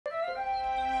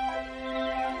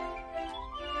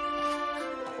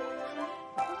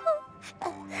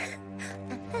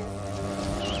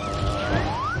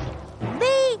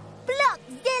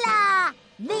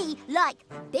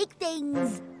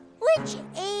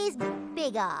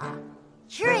bigger.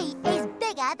 Tree is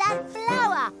bigger than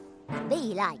flower.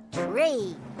 Me like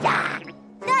tree. Yeah.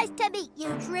 Nice to meet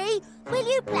you, Tree.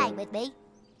 Will you play with me?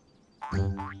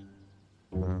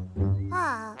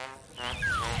 Ah.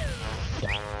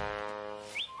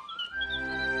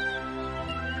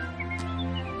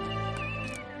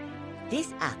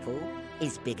 This apple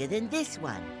is bigger than this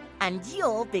one, and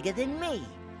you're bigger than me.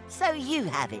 So you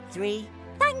have it, Tree.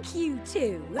 Thank you,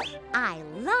 too. I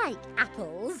like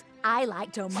apples. I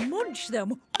like to munch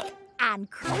them and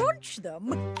crunch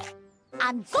them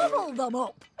and gobble them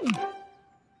up.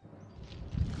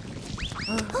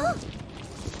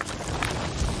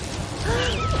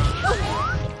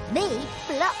 Me,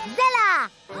 Blockzilla!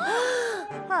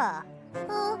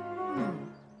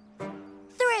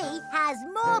 3 has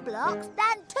more blocks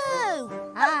than 2.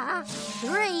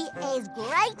 3 is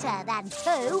greater than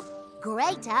 2.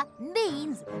 Greater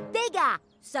means bigger.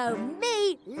 So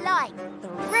me like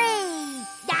 3.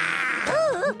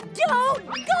 Don't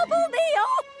gobble me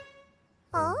up!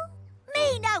 Huh? Me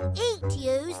no eat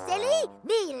you, silly.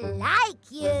 Me like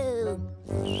you.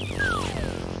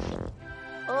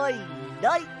 I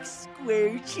like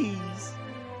square cheese.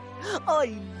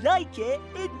 I like it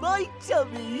in my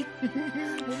tummy.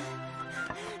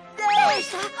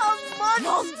 There's a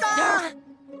monster!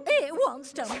 It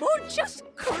wants to munch us,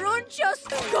 crunch us,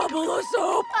 gobble us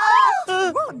up.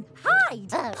 Run,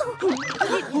 hide.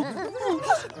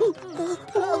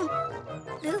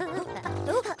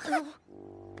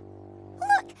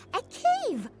 Look, a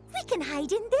cave. We can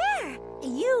hide in there.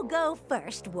 You go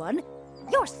first, one.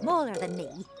 You're smaller than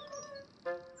me.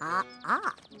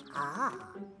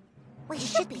 We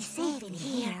should be safe in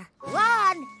here.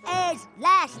 1 is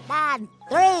less than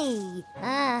 3.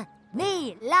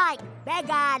 Me like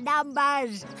bigger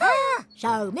numbers.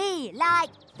 So me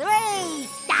like 3.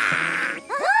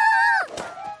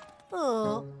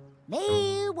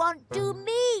 Me want to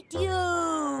meet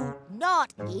you,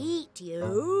 not eat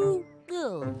you.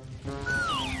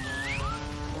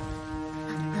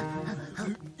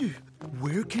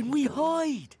 Where can we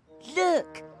hide?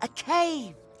 Look, a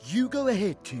cave. You go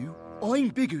ahead, 2. I'm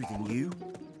bigger than you.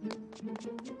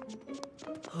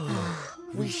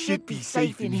 We should be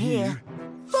safe in here.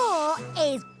 4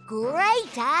 is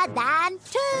greater than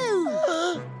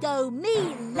 2. So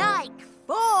me like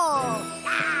 4.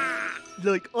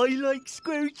 Like I like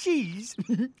square cheese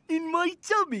in my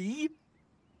tummy.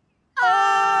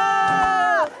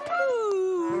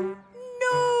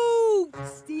 No,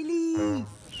 silly.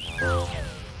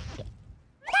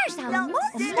 There's a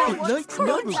monster. It likes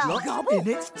Numberblocks in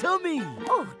its tummy.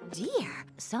 Oh, dear.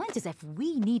 Sounds as if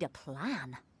we need a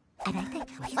plan. And I think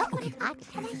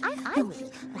I will.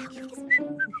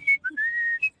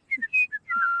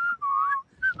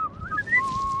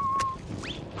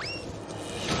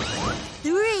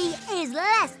 3 is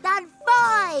less than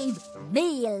 5.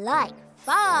 Me like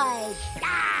 5.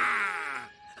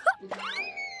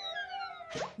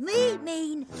 Me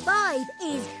mean 5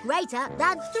 is greater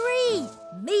than 3.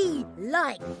 Me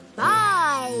like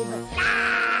 5.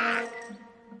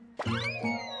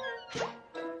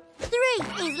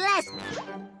 3 is less.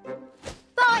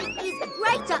 5 is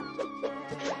greater.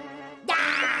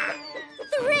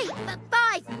 3 but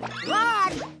 5.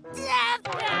 1.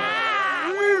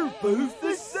 We're both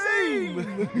the same.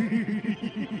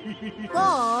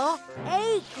 4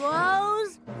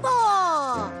 equals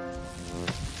 4.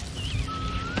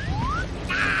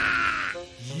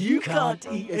 You can't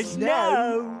eat us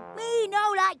now. Me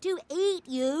no like to eat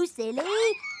you,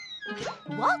 silly.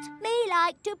 What? Me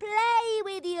like to play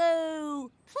with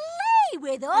you. Play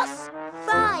with us?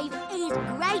 5 is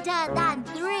greater than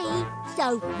 3,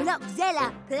 so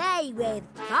Blockzilla play with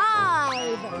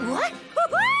 5. What?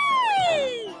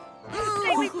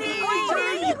 Play with me!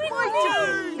 My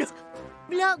turn!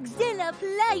 Blockzilla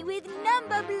play with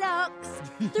Numberblocks.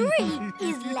 3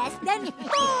 is less than 4.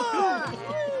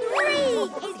 3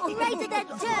 is greater than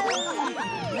 2.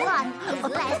 1 is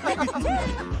less than 2.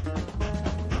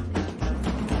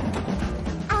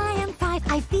 I am 5,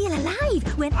 I feel alive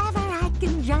whenever I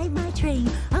can drive my train.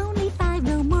 Only 5,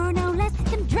 no more, no less,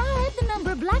 can drive the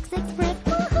Numberblocks Express.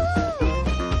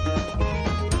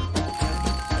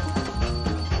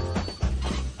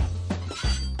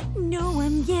 No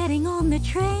one getting on the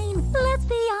train. Let's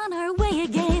be on our way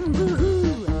again.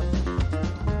 Woohoo!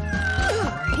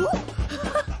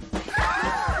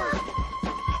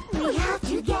 We have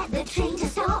to get the train to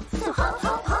stop, so hop,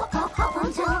 hop, hop, hop, hop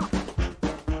on top.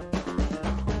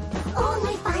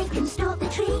 Only 5 can stop the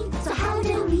train, so how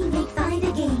do we make 5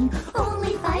 again?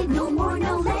 Only 5, no more,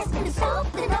 no less, can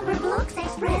stop the Numberblocks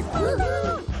Express.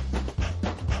 Woohoo!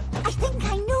 I think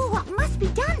I know what must be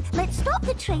done. Let's Stop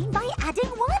the train by adding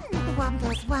 1. 1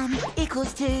 plus 1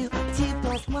 Equals 2. 2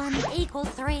 plus 1 equals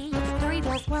 3. 3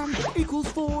 plus 1 Equals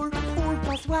 4. 4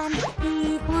 plus 1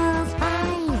 equals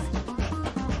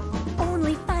 5.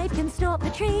 Only 5 can stop the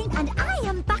train, and I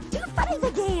am back to 5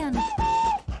 again.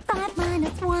 5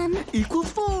 minus 1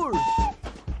 Equals 4.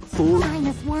 4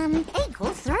 minus 1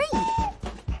 equals 3.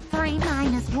 3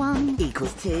 minus 1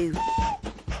 equals 2.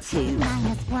 2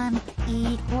 minus 1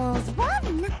 equals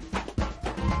 1.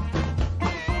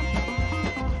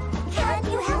 Can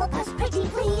you help us, pretty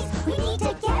please? We need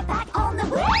to get back on the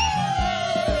way.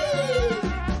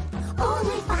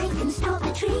 Only 5 can stop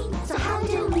the train, so how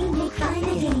do we make 5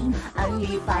 again?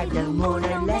 Only 5, no more,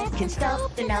 no less, can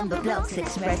stop the Numberblocks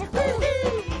Express.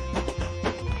 Woohoo!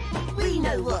 We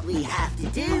know what we have to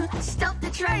do. Stop the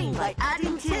train by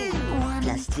adding 2. 1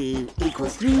 Plus 2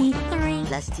 equals 3. 3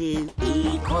 Plus 2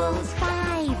 equals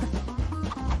 5.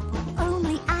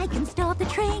 Only I can stop the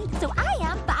train, so I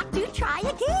am back to try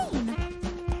again.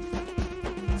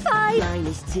 5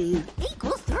 minus 2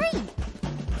 equals 3.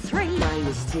 3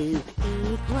 minus 2.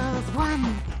 equals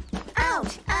 1.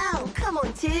 Ouch! Ow! Come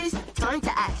on, twos. Time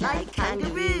to act like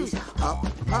kangaroos. Hop,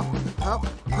 hop, hop,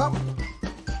 hop.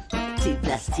 2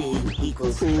 plus 2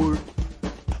 equals 4. 4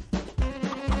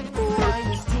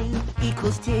 minus 2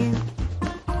 equals 2.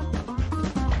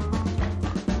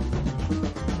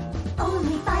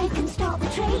 Only 5 can stop the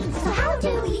train, so how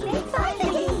do we make 5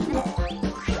 again?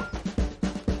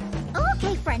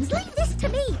 Okay, friends, leave this to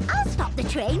me. I'll stop the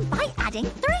train by adding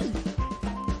 3.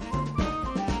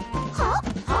 Hop,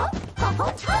 hop, hop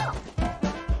on top.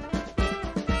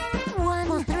 1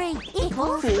 plus 3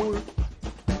 equals 4.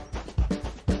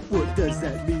 What does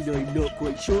that mean? I'm not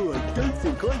quite sure. I don't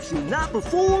think I've seen that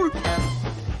before.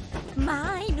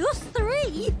 minus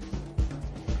 3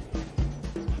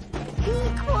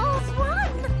 equals 1.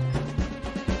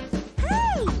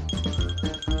 Hey!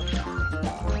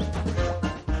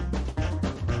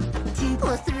 2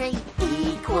 plus 3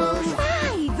 Equals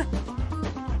 5.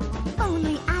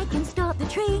 Only I can stop the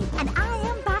train, and I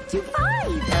am back to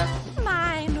 5.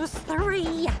 minus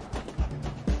 3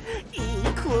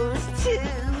 equals 2.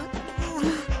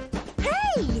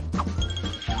 Hey!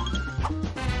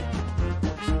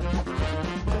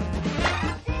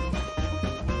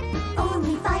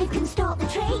 Only 5 can stop the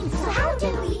train, so how do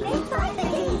we make 5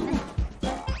 again?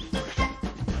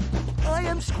 I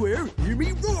am square. Hear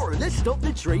me roar. Let's stop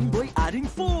the train by adding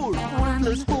 4. 1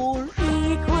 Plus 4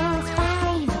 equals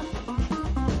 5.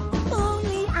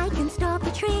 Only I can stop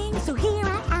the train, so here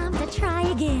I am to try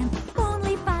again.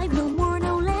 Only 5, no more,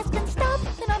 no less, can stop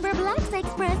the Numberblocks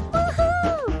Express.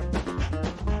 Woohoo!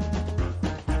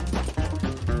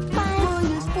 5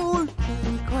 minus 4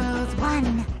 equals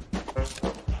 1.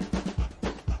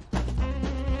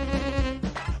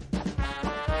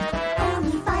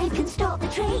 Only 5 can stop the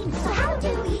train, so how do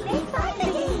we make 5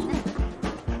 again?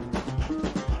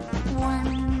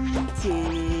 1,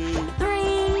 2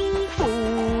 3,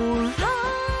 4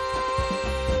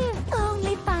 5.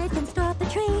 Only 5 can stop the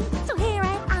train, so here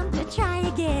I am to try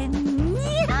again.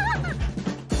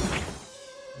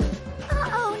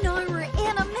 Uh-oh, no, we're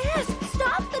in a mess.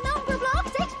 Stop the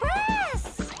Numberblocks Express.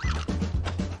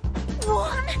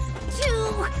 1,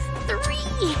 2,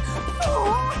 3,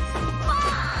 4,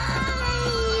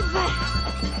 5.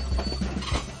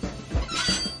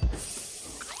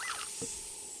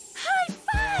 High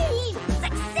five!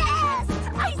 Success!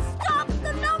 I stopped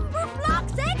the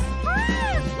Numberblocks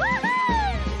Express!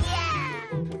 Woohoo! Yeah!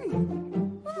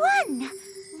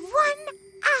 1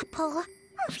 apple.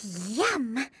 Yum!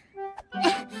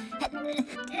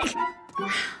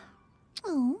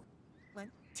 Oh,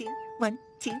 1, 2, 1,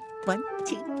 2, 1,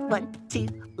 2, 1, 2.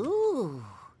 Ooh.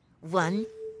 1,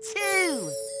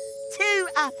 2. 2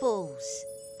 apples.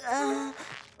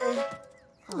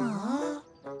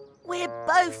 We're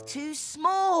both too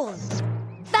small.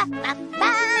 ba, ba,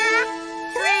 ba.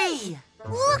 3.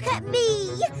 Look at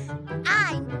me!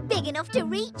 I'm big enough to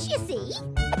reach, you see.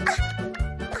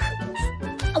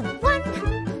 1,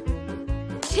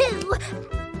 2,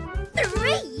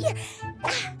 3.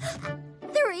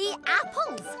 3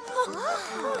 apples.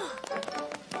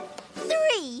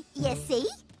 3, you see.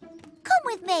 Come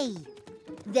with me.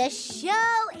 The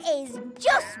show is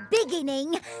just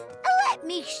beginning. Let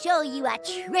me show you a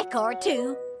trick or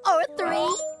 2 or 3.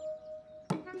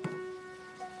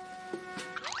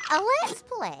 Let's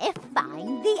play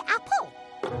Find the Apple.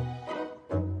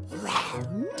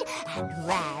 Round and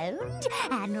round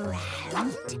and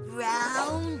round.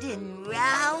 Round and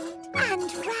round.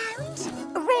 And round.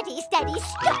 Ready, steady,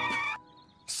 stop.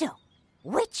 So,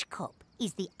 which cup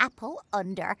is the apple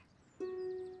under?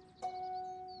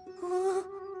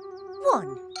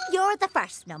 1. You're the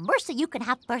first number, so you can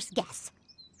have first guess.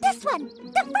 This one,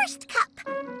 the first cup.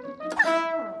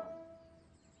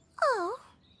 Oh,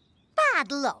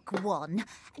 bad luck, 1.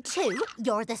 2,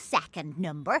 you're the second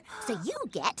number, so you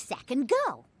get second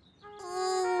go.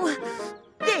 Ooh,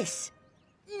 this.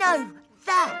 No,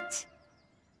 that.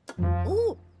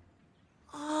 Ooh.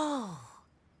 Oh.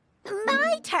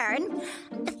 My turn.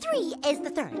 3 is the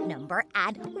third number,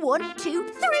 and 1, 2,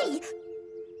 3.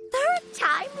 Third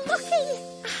time lucky.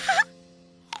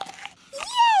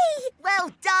 Yay! Well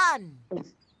done.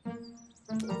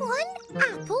 1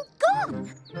 apple gone.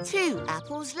 2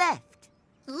 apples left.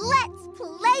 Let's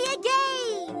play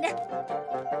again.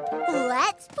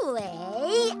 Let's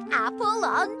play apple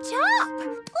on top.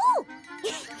 Ooh.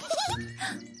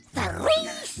 3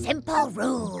 simple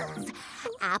rules.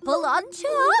 Apple on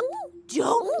top.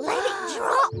 Don't let it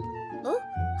drop.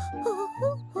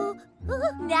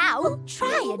 Now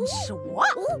try and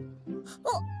swap.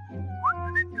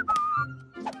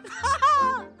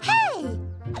 Hey!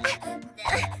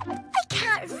 I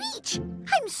can't reach.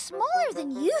 I'm smaller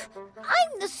than you.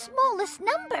 I'm the smallest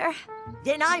number.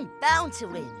 Then I'm bound to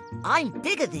win. I'm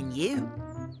bigger than you.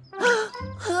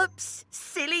 Oops,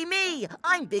 silly me.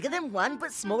 I'm bigger than 1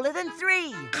 but smaller than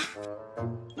 3.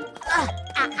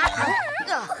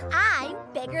 I'm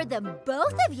bigger than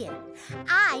both of you.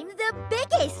 I'm the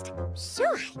biggest. So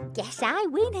I guess I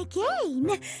win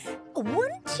again.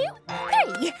 1, 2,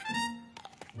 3.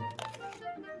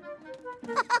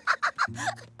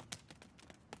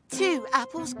 Two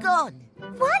apples gone.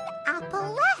 1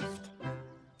 apple left.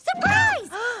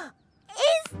 Surprise!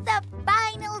 Is the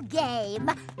final game.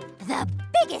 The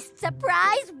biggest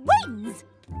surprise wins.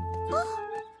 1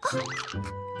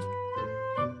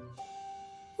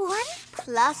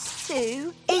 Plus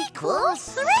 2 equals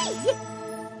 3.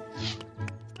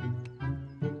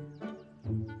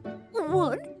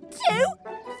 1, 2,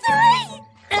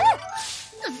 3.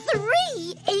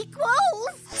 3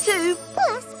 equals 2.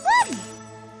 plus 1.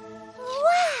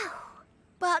 Wow.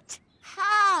 But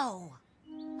how?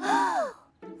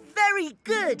 Very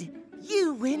good.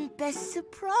 You win best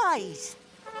surprise.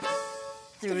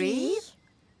 3.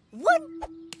 1,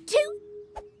 2,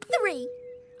 3.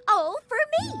 All for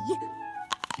me.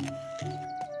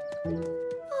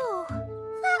 Oh,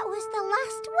 that was the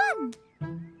last one.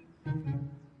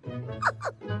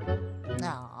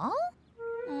 Oh.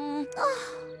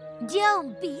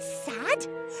 Don't be sad.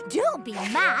 Don't be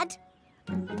mad.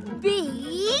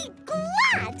 Be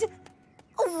glad.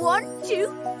 1,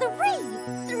 2, 3.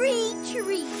 3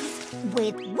 trees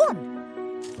with 1,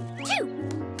 2,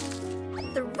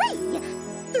 3.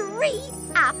 3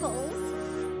 apples.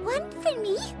 1 for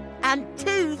me. And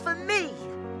 2 for me.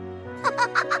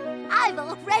 I've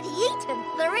already eaten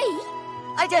 3.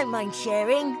 I don't mind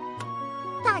sharing.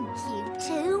 Thank you,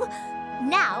 2.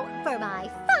 Now for my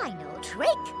final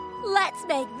trick. Let's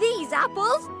make these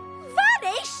apples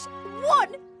vanish.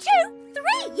 1, 2,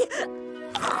 3.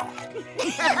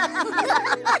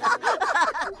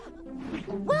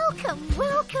 Welcome,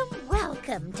 welcome,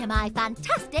 welcome to my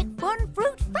fantastic fun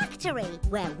fruit factory,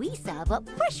 where we serve up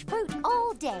fresh fruit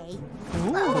all day.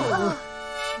 Oh.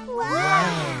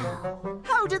 Wow!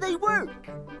 How do they work?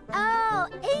 Oh,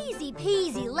 easy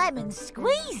peasy lemon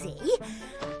squeezy.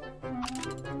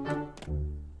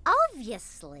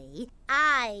 Obviously,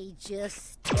 I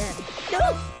just...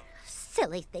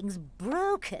 silly thing's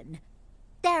broken.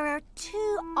 There are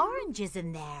 2 oranges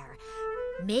in there.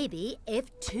 Maybe if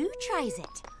 2 tries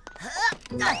it.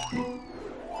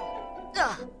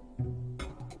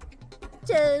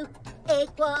 2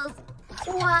 equals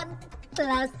 1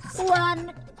 plus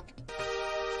 1.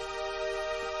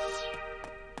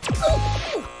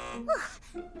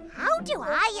 How do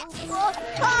I...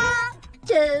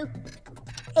 2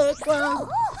 equals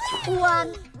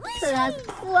 1 plus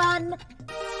 1.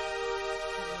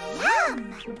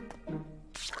 Yum!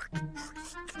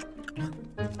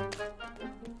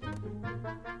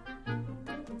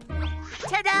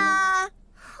 Ta-da!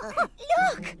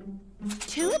 Look!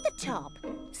 2 at the top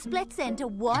splits into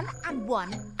 1 and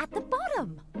 1 at the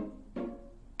bottom.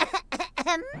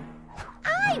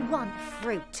 I want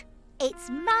fruit. It's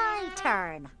my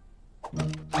turn.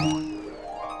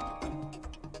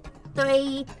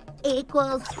 3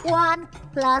 equals 1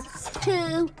 plus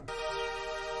 2.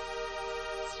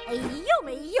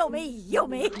 Yummy, yummy,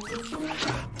 yummy.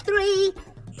 3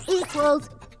 equals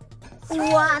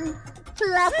 1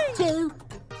 plus 2.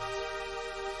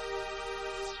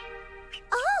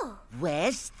 Oh!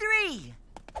 Where's 3?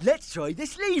 Let's try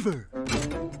this lever.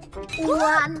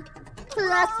 1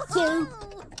 plus 2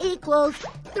 equals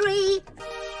 3.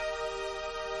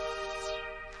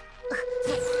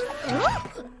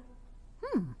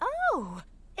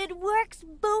 works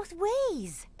both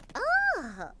ways.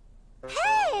 Oh.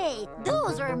 Hey,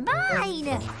 those are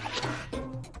mine.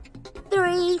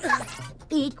 3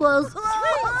 equals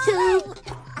 2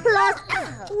 plus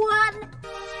 1.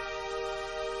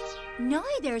 Now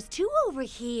there's 2 over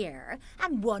here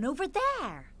and 1 over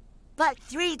there. But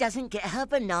 3 doesn't get her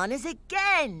bananas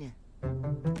again.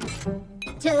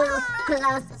 2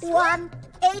 plus 1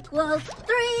 equals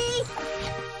 3.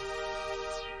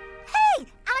 Hey,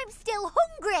 I'm still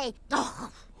hungry.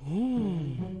 Oh.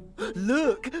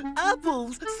 Look,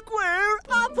 apples, square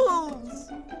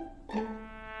apples.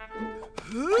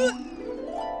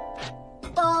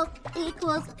 4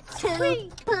 equals 2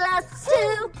 plus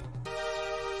 2.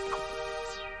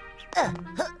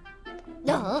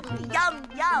 Yum,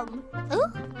 yum.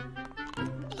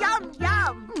 Yum,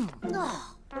 yum.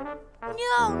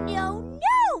 No,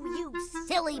 you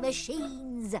silly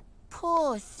machines.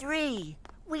 Poor 3.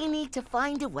 We need to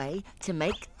find a way to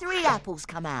make 3 apples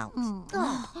come out.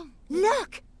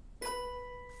 Look!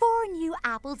 4 new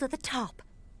apples at the top.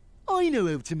 I know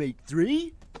how to make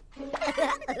 3.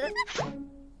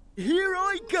 Here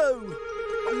I go.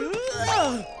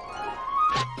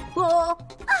 4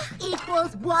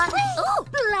 equals 1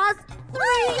 plus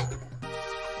 3.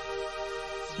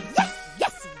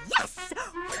 Yes!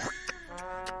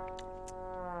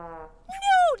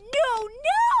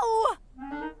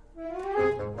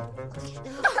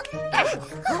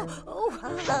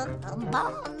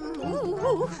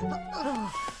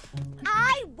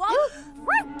 I want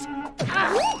fruit.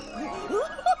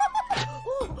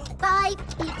 5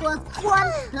 equals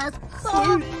 1 plus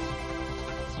 4.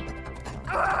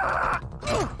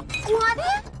 1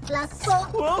 plus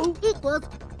 4 equals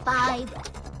 5.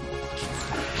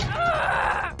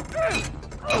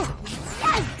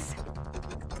 Yikes!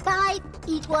 5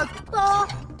 equals 4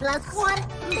 plus 1.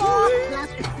 4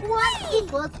 plus 1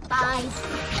 equals 5.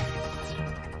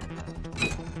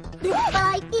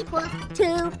 5 equals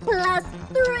 2 plus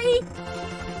 3.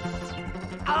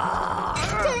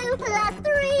 2 plus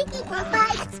 3 equals 5.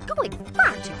 It's going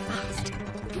far too fast.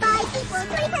 5 equals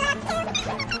 3 faster.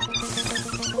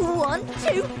 1, 2,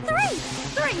 3.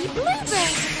 3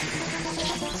 blueberries.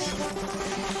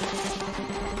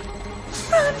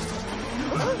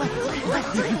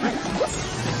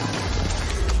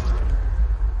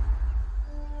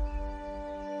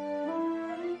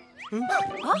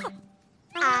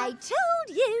 I told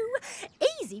you!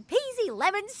 Easy peasy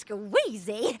lemon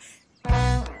squeezy.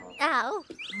 Oh.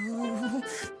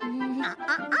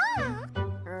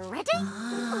 Ready?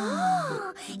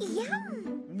 Oh,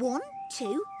 yum. 1, 2,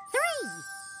 3.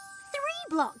 3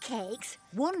 block cakes.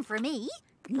 1 for me.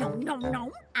 Nom, nom,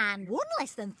 nom. And 1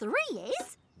 less than 3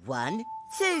 is... 1,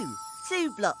 2.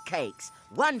 2 block cakes.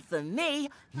 1 for me.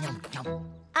 Yum, yum.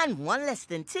 And 1 less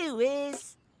than 2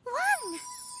 is... 1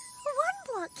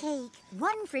 block cake.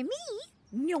 1 for me.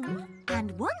 Nom.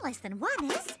 And 1 less than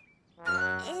 1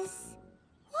 is...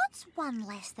 What's 1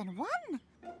 less than 1?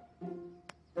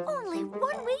 Only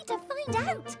one way to find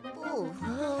out.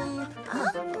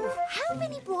 How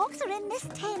many blocks are in this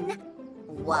tin?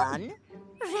 1.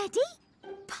 Ready?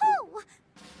 Pull.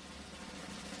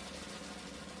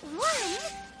 1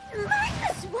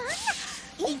 minus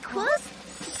 1 equals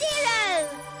 0.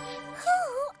 Who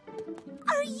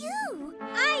are you?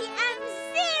 I am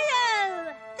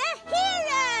 0, the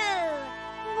hero.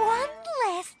 1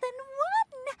 less than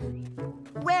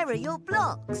 1. Where are your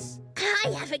blocks?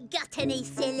 I haven't got any,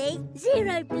 silly.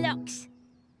 0 blocks.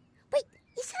 Wait,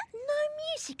 is that no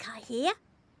music I hear?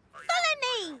 Follow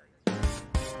me!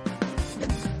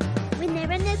 When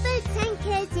there are no boats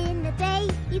anchored in the bay,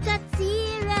 you got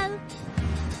 0.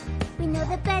 When all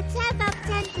the birds have upped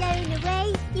and flown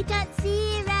away, you got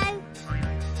 0.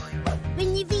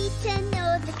 When you've eaten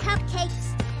all the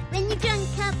cupcakes, when you've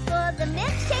drunk up all the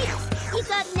milkshakes, you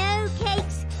got no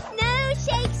cakes, no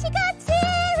shakes, you got 0.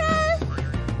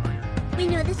 When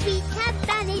all the sweets have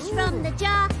vanished from the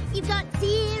jar, you've got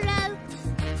 0.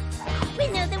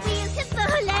 When all the wheels have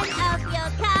fallen off your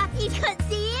car, you've got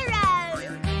 0.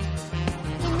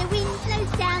 When the wind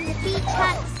blows down the beach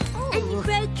huts, and you've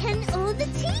broken all the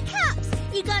teacups,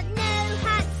 you got no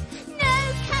hats,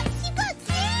 no cups, you got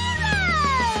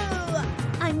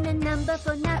 0. I'm the number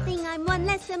for nothing, I'm 1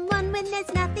 less than 1 when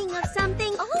there's nothing of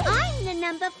something. I'm the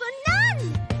number for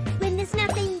none. When there's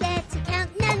nothing there to count,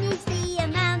 none is the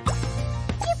amount.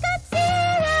 You've got 0.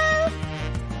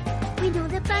 When all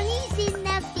the bunnies in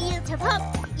the field have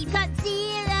hopped, you've got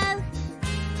 0.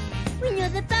 When all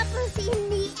the bubbles in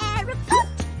the air have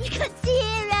popped, you've got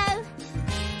 0.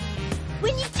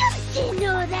 When you jumped in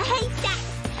all the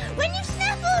haystacks, when you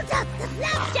snuffled up the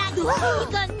flapjacks,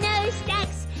 you've got no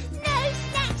stacks,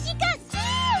 you got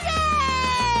 0.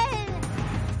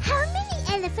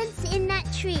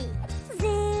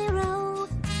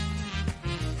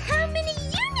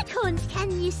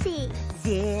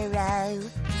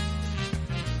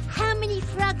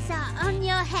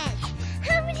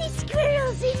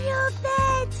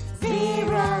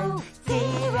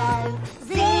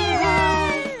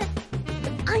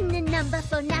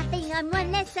 for nothing. I'm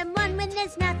one less than one when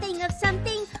there's nothing of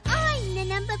something. I'm the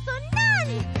number for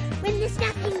none. When there's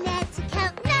nothing there to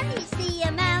count, none is the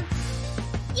amount.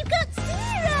 You've got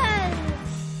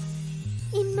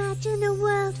 0. Imagine a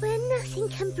world where nothing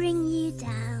can bring you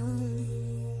down.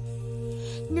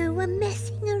 No one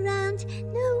messing around,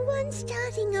 no one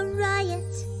starting a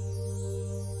riot.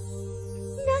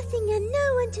 Nothing and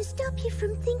no one to stop you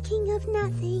from thinking of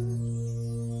nothing.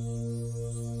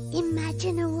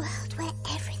 Imagine a world where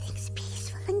everything's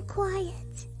peaceful and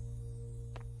quiet.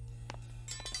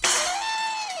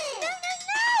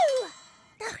 No!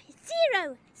 Oh,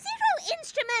 0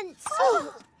 instruments!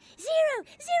 Oh. 0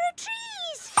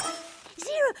 trees!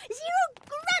 0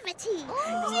 gravity!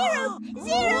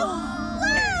 0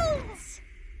 worlds!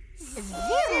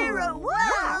 0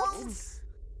 worlds?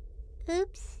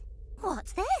 Oops.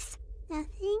 What's this?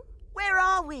 Nothing. Where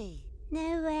are we?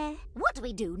 Nowhere. What do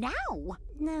we do now?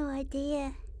 No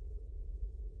idea.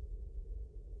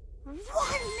 One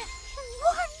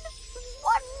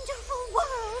wonderful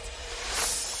world.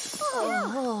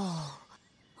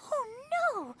 Oh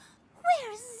no,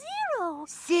 where's 0?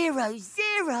 0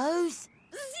 zeros?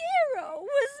 0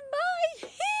 was my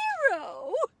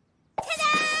hero.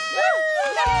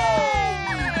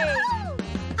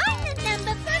 I'm the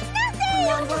number for nothing.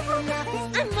 Number for nothing.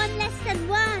 I'm one less than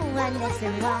one. One less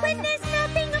than one. When there's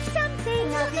nothing of something.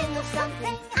 Nothing of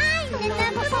something. I'm the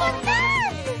number for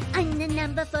none. I'm the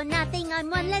number for nothing. I'm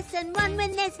one less than one.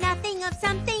 When there's nothing of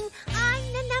something.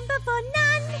 I'm the number for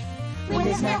none. When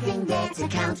there's nothing there to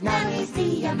count, none is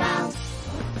the amount.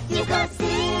 You've got 0.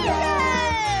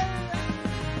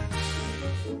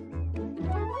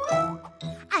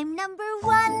 I'm number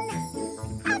 1,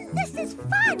 and this is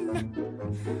fun.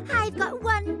 I've got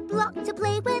 1 block to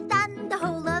play with, and the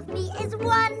whole of me is 1.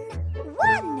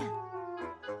 1.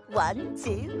 1,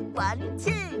 2, 1,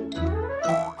 2.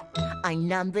 I'm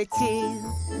number 2.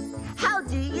 How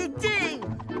do you do?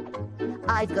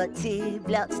 I've got 2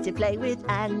 blocks to play with,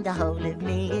 and the whole of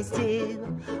me is 2.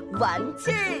 1,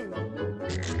 2.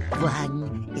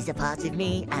 1 is a part of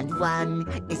me, and 1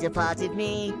 is a part of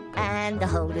me, and the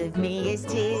whole of me is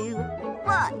 2.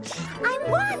 Watch! I'm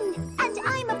 1, and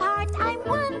I'm a part. I'm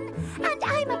 1, and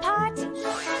I'm a part.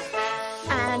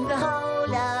 And the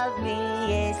whole of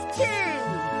me is 2.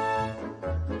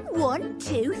 1,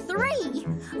 2, 3.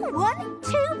 1,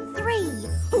 2, 3.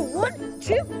 1,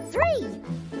 2, 3.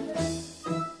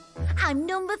 I'm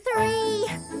number 3.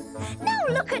 Now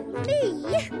look at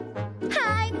me.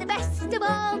 I'm the best of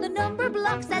all the number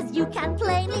blocks, as you can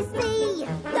plainly see.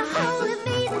 The whole of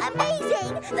me is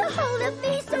amazing. The whole of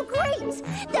me is so great.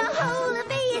 The whole of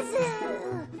me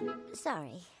is...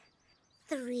 Sorry.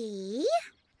 3.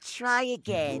 Try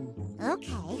again.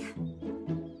 Okay.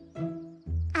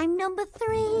 I'm number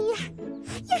 3.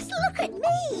 Yes, look at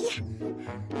me.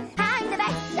 I'm the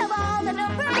best of all the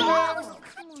number blocks.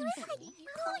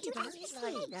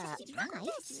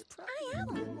 I am.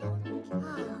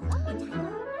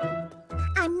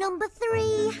 I'm number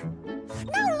 3.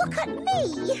 Now look at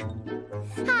me.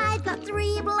 I've got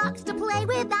 3 blocks to play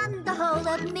with, and the whole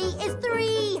of me is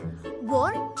 3.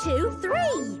 1, 2, 3.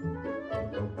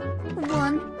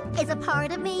 1 is a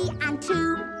part of me, and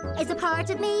 2 is a part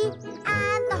of me,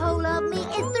 and the whole of me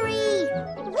is 3.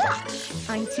 Watch!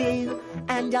 I'm 2,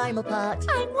 and I'm a part.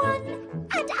 I'm 1,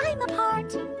 and I'm a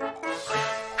part.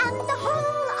 And the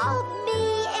whole of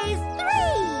me is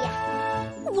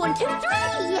 3. 1, 2, 3.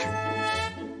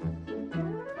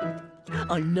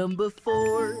 I'm number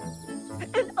 4.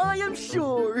 And I am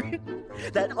sure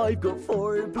that I've got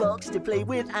 4 blocks to play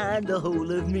with, and the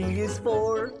whole of me is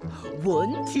 4.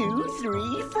 1, 2,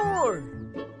 3, 4.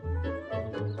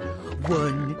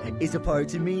 1 is a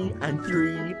part of me, and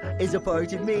 3 is a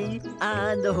part of me,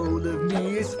 and the whole of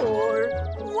me is 4.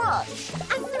 Watch!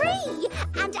 I'm 3,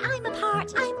 and I'm a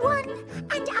part. I'm 1,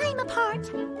 and I'm a part.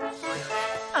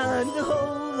 And the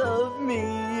whole of me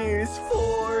is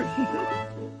 4.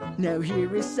 Now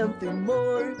here is something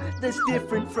more that's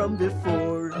different from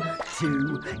before.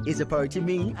 2 is a part of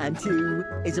me, and 2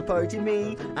 is a part of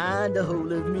me, and the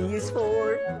whole of me is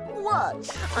 4. Watch!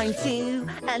 I'm 2,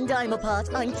 and I'm a part.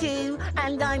 I'm 2,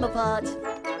 and I'm a part.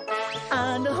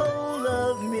 And the whole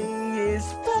of me is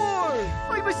 4.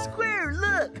 I'm a square,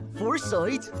 look! 4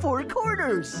 sides, 4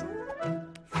 corners.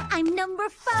 I'm number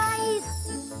 5.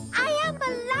 I am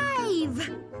alive.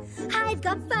 I've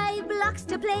got 5 blocks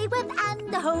to play with, and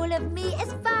the whole of me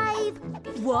is 5.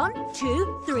 1,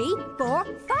 2, 3, 4,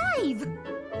 5.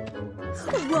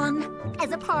 1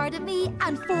 is a part of me,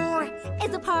 and 4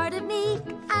 is a part of me,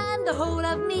 and the whole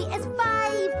of me is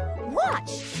 5.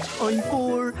 Watch! I'm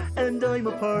 4, and I'm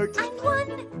a part. I'm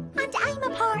 1, and I'm a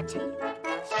part.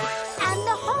 And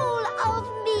the whole of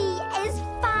me is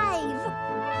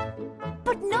 5.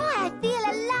 But now I feel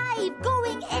alive,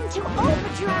 going into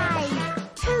overdrive.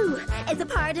 2 is a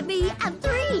part of me, and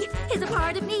 3 is a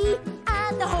part of me,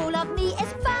 and the whole of me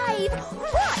is 5.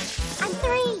 What? And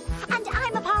 3, and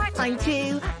I'm a part. I'm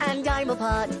 2, and I'm a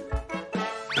part. And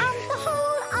the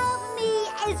whole of me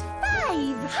is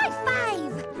 5. High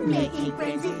five! Making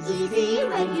friends is easy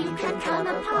when you can come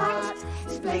apart.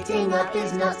 Splitting up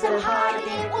is not so hard,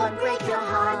 it won't break your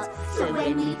heart. So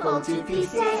when we fall to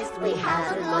pieces, we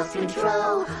haven't lost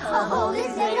control. A whole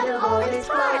is made of all its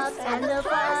parts, and the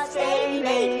parts they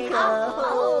make a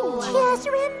whole. Just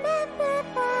remember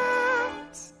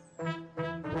that.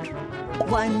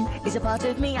 1 is a part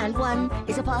of me, and 1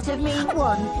 is a part of me.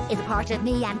 1 is a part of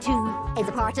me, and 2 is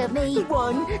a part of me.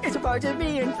 1 is a part of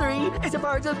me, and 3 is a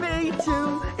part of me.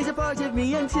 2 is a part of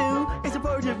me, and 2 is a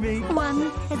part of me.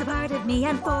 1 is a part of me,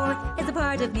 and 4 is a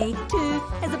part of me. 2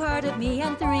 is a part of me,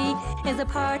 and 3 is a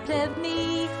part of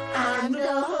me. And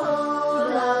the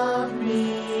whole of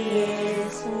me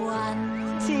is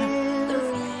 1, 2,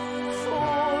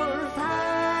 4,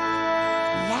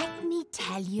 5. Let me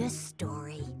tell you a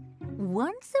story.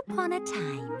 Once upon a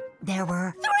time, there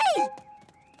were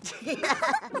 3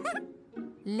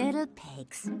 little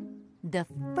pigs. The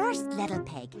first little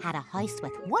pig had a house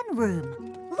with 1 room.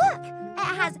 Look, it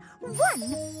has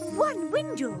one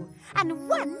window, and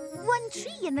one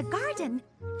tree in the garden.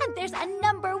 And there's a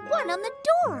number 1 on the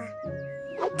door.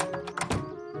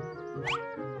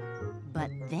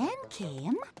 But then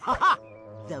came... Ha-ha!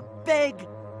 The big,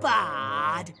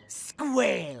 bad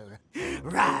square.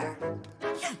 Rawr!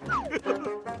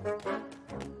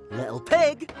 Little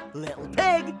pig, let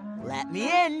me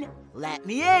in, let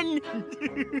me in.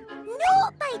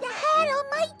 Not by the hair on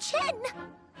my chin.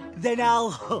 Then I'll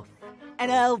huff, and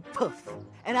I'll puff,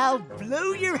 and I'll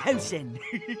blow your house in.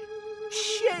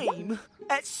 Shame,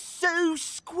 it's so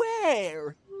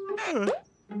square.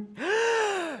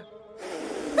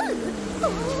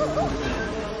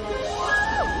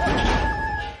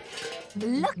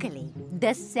 Luckily,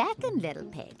 the second little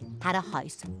pig had a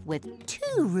house with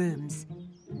 2 rooms.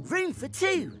 Room for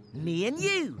 2, me and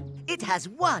you. It has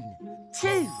 1,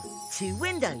 2, 2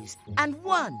 windows, and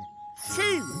 1,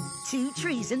 2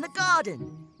 trees in the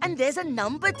garden. And there's a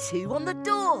number 2 on the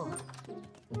door.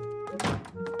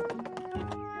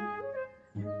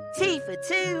 T for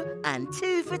 2 and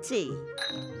 2 for tea.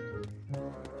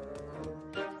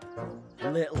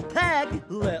 Little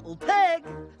peg,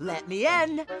 let me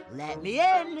in, let me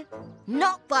in.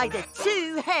 Not by the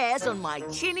 2 hairs on my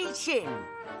chinny chin.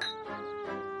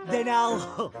 Then I'll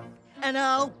huff, and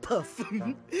I'll puff,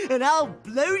 and I'll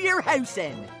blow your house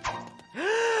in.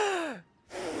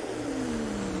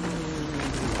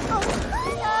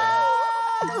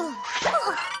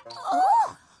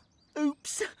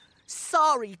 Oops,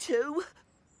 sorry, 2.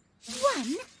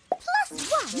 1 plus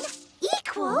 1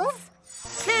 equals...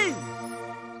 2.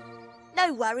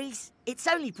 No worries, it's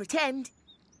only pretend.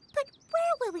 But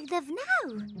where will we live now?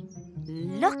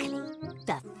 Luckily,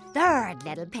 the third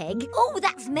little pig... Oh,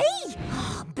 that's me!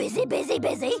 Busy,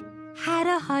 had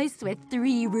a house with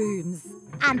 3 rooms.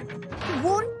 And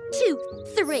 1, 2,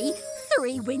 3,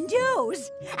 3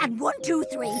 windows. And 1, 2,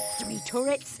 3, 3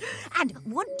 turrets. And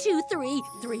 1, 2, 3,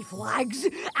 3 flags.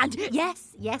 And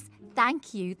Yes,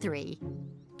 thank you, 3.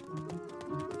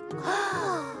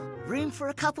 Room for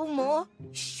a couple more?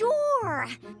 sure,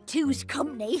 2's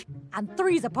company and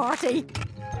 3's a party.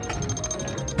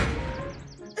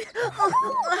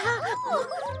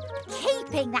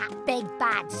 Keeping that big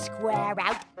bad square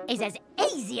out is as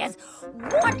easy as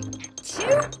 1,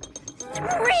 2,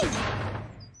 3.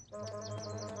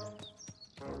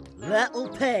 Little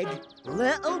pig,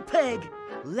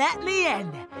 let me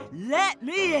in, let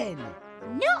me in.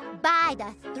 Not by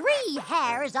the 3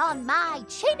 hairs on my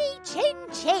chinny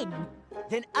chin.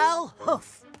 Then I'll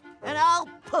huff, and I'll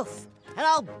puff, and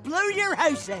I'll blow your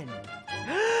house in.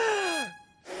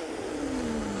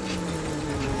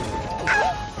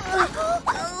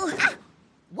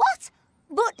 What?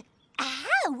 But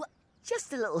how?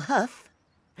 Just a little huff.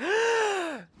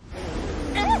 Hey!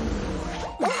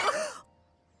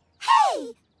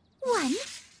 1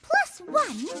 plus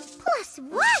 1 plus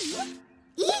 1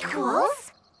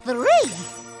 equals 3.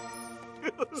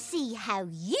 See how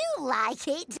you like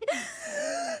it.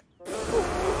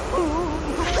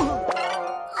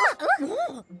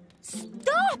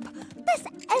 Stop! This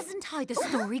isn't how the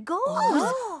story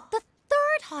goes. The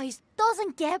third house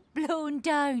doesn't get blown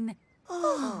down.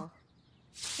 1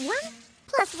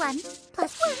 plus 1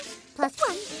 plus 1 plus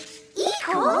 1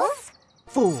 equals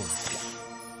 4.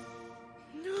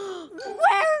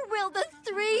 Where will the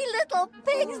 3 little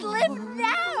pigs live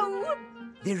now?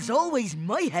 always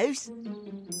my house.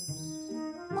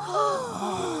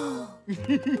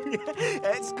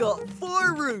 It's got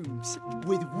 4 rooms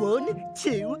with 1,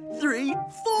 2, 3,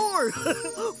 4.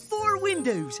 4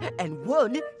 windows and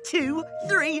 1, 2,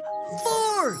 3,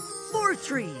 4. 4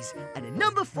 trees and a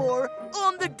number 4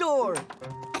 on the door.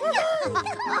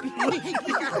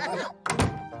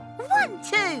 1,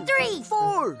 2, 3,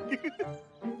 4.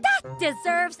 That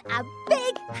deserves a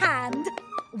big hand.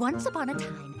 Once upon a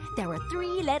time, there were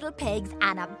 3 little pigs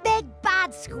and a big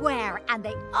bad square, and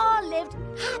they all lived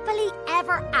happily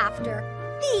ever after.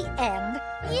 The end.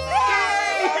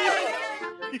 Yay!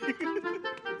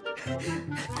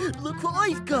 Look what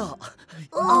I've got.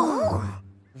 Oh.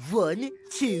 1,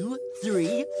 2,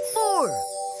 3, 4.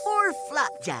 4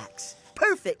 flapjacks.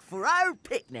 Perfect for our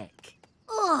picnic.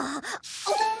 Oh,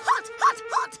 hot, hot,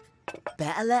 hot.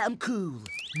 Better let them cool.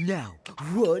 Now,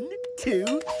 1,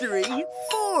 2, 3,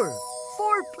 4.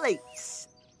 4 plates.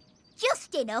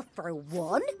 Just enough for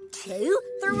 1, 2,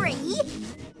 3.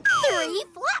 3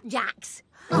 flapjacks.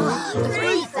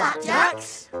 3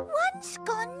 flapjacks? One's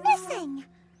gone missing.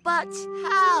 But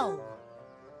how?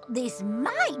 This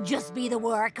might just be the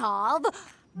work of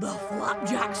the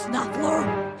Flapjack Snaffler.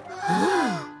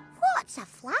 What's a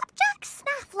Flapjack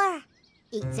Snaffler?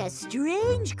 It's a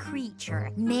strange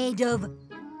creature made of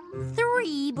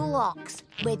 3 blocks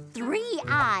with 3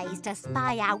 eyes to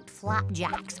spy out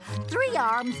flapjacks, 3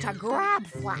 arms to grab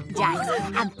flapjacks,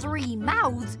 and 3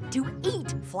 mouths to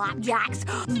eat flapjacks.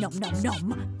 Nom, nom,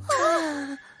 nom.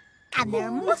 And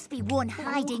there must be one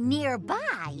hiding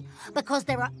nearby, because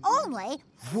there are only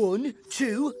 1,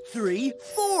 2, 3,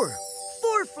 4.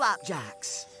 4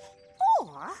 flapjacks.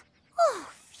 4? Oh,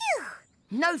 phew.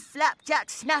 No flapjack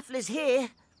snafflers here.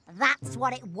 That's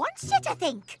what it wants you to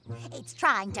think. It's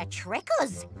trying to trick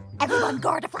us. Everyone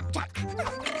guard a flapjack.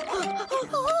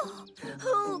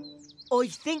 I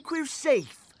think we're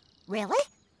safe. Really?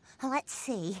 Let's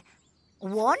see.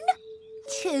 1,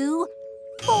 2,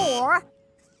 4,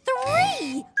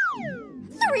 3.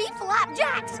 3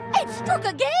 flapjacks. It struck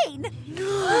again.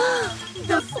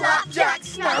 The flapjack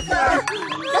snaffler!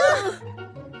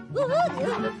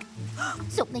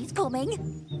 Something's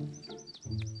coming.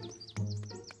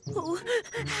 Oh,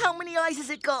 how many eyes has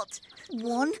it got?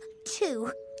 1,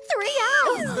 2, 3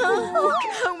 eyes.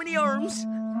 How many arms?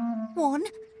 1,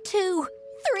 2,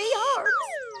 3 arms.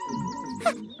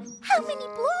 How many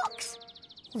blocks?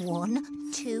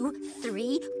 1, 2,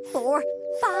 3, 4,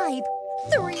 5.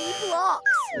 3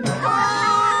 blocks.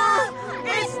 Ah!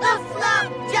 It's the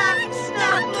flapjack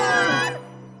snaffler!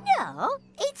 No,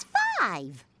 it's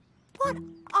 5. What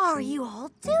are you all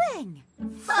doing?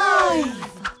 5!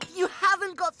 You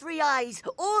haven't got 3 eyes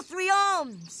or 3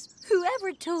 arms.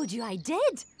 Whoever told you I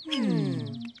did?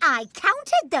 I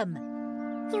counted them.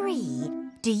 3.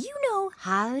 Do you know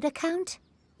how to count?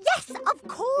 Yes, of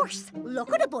course.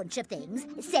 Look at a bunch of things,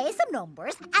 say some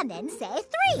numbers, and then say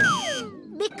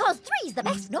 3. Because 3's the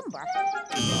best number.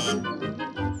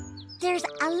 There's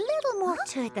a little more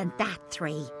to it than that,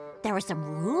 3. There are some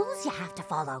rules you have to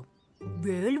follow.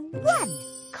 Rule 1.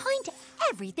 Count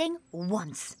everything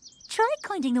once. Try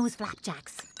counting those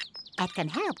flapjacks. It can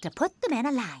help to put them in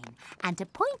a line and to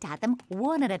point at them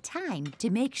one at a time to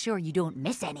make sure you don't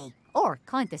miss any. Or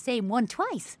count the same one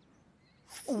twice.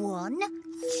 1,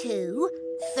 2,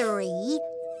 3,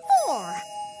 4.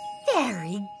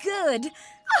 Very good.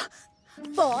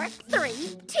 4,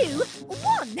 3, 2,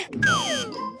 1.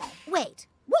 Wait,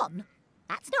 1?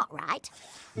 That's not right.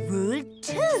 Rule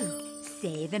 2.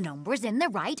 Say the numbers in the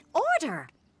right order.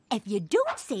 If you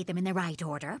don't say them in the right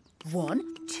order,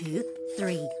 1, 2,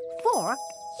 3, 4,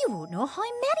 you won't know how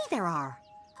many there are.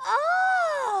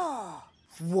 Oh!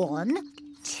 1,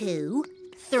 2,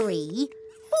 3,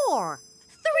 4.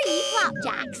 3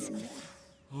 flapjacks.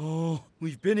 Oh,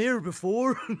 we've been here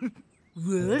before.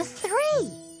 Rule 3.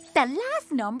 The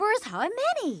last number is how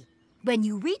many. When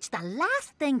you reach the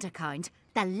last thing to count,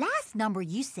 the last number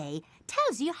you say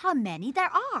tells you how many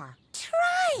there are.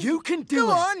 Try. You can do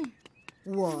Go it. on.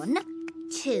 1,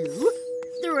 2,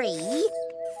 3,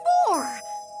 4.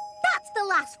 That's the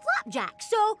last flapjack,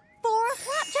 so 4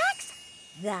 flapjacks?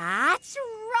 That's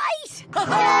right! Oh,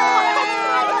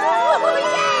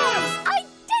 yes! I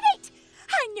did it!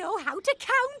 I know how to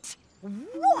count.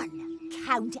 1.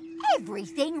 Count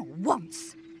everything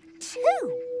once. 2.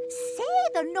 Say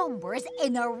the numbers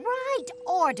in the right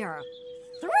order.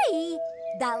 3.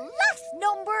 The last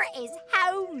number is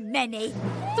how many.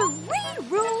 3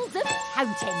 rules of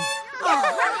counting.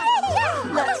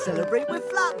 Let's celebrate with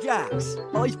flapjacks.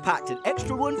 I've packed an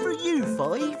extra one for you,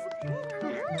 5.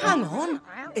 Hang on,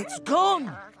 it's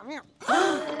gone.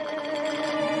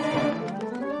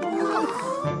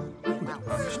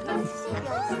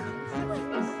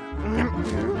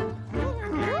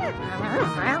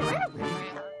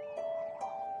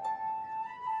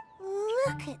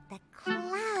 Look at the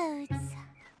clouds.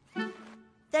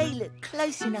 They look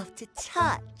close enough to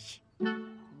touch. 1,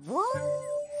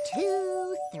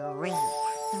 2, 3.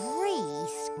 3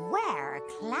 square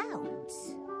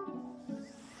clouds.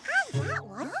 And that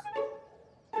one.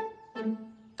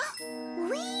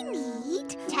 We need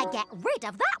to get rid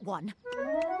of that one.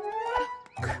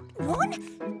 1,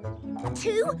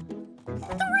 2,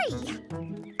 3.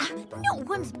 No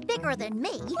one's bigger than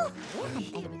me.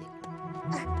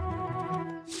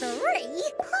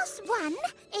 3 plus 1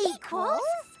 equals...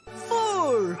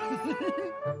 4!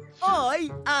 I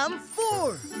am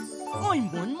 4.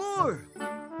 I'm one more.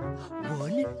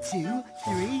 1, 2,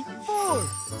 3, 4.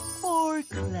 4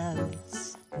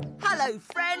 clouds. Hello,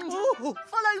 friend. Oh.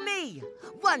 Follow me.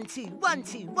 1, 2, 1,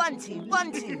 2, 1, 2,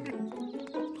 1, 2.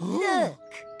 Look.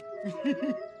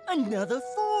 Another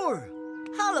 4.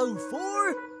 Hello,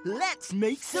 4. Let's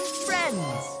make some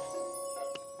friends.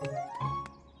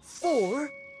 4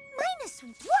 Minus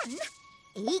 1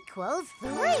 equals 3.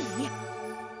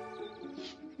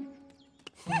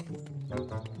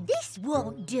 This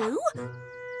won't do.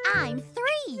 I'm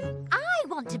 3. I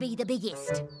want to be the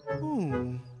biggest.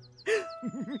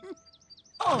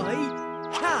 I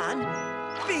can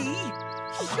be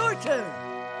shorter.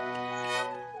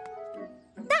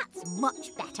 That's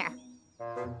much better.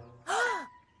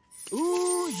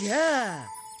 Ooh, yeah.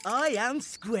 I am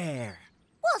square.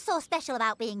 What's so special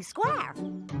about being square?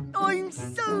 I'm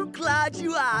so glad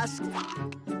you asked.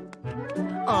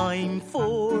 I'm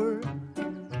 4.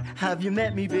 Have you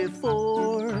met me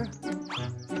before?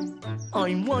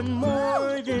 I'm one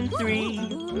more than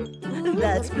 3.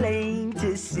 That's plain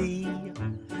to see.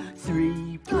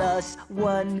 3 plus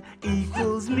 1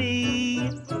 equals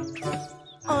me.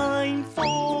 I'm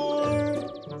 4.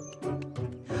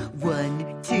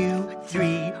 1, 2,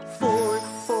 3, 4.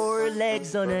 4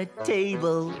 legs on a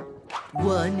table.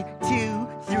 1, 2,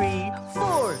 3,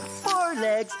 4. 4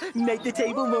 legs make the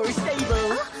table more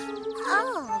stable.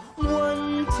 Oh.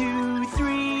 1, 2,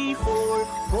 3, 4.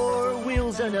 4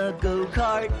 wheels on a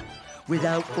go-kart.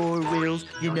 Without 4 wheels,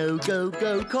 you know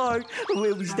go-kart.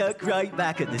 We'll be stuck right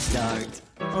back at the start.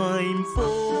 I'm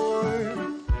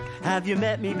 4. Have you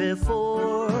met me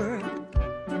before?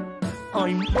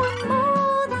 I'm One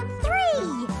more than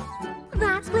 3.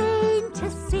 That's plain to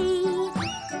see.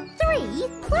 3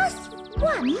 plus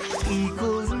 1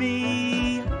 equals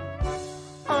me.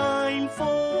 I'm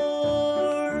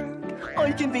 4.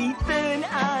 I can be thin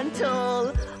and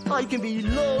tall. I can be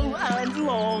low and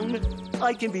long.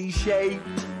 I can be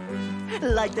shaped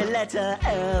like the letter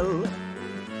L.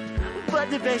 But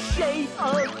the best shape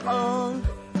of all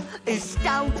is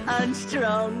stout and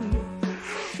strong.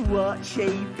 What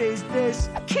shape is this?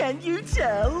 Can you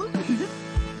tell?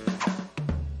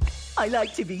 I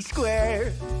like to be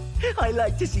square. I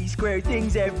like to see square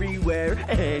things everywhere.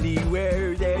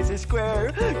 Anywhere there's a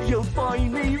square, you'll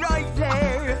find me right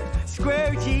there.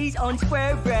 Square cheese on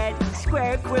square bread,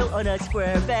 square quilt on a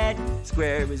square bed.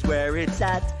 Square is where it's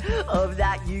at, of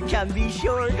that you can be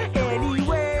sure.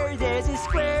 Anywhere there's a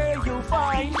square, you'll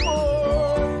find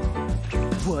 4.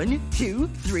 1, 2,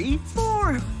 3,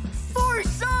 4. 4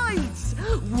 sides.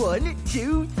 1,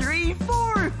 2, 3,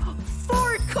 4.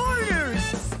 4 corners.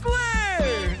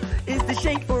 Square is the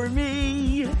shape for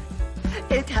me.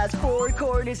 It has 4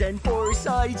 corners and 4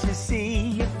 sides, you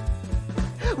see.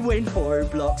 When 4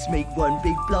 blocks make one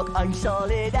big block, I'm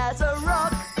solid as a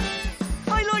rock.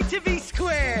 I like to be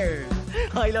square.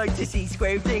 I like to see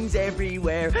square things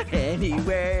everywhere.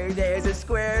 Anywhere there's a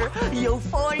square, you'll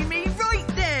find me right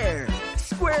there.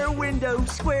 Square window,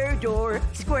 square door,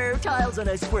 square tiles on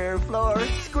a square floor,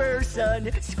 square sun,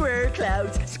 square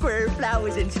clouds, square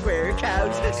flowers and square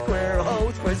cows, square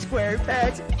holes for square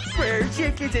pets, square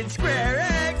chickens and square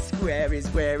eggs. Square is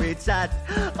where it's at,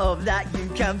 of that you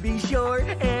can be sure.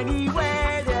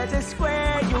 Anywhere there's a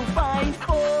square, you'll find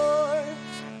 4.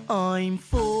 I'm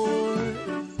 4.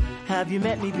 Have you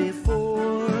met me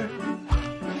before?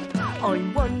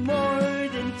 I'm one more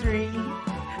than 3.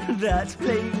 That's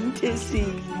plain to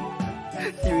see.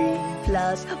 3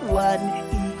 plus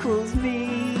 1 equals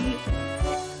me.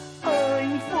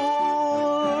 I'm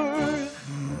 4.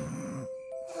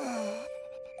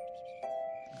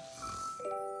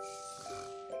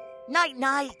 Night,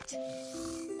 night.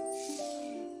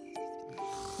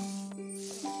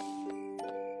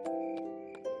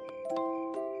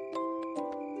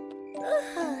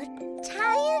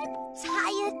 Tired,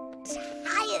 tired,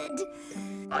 tired.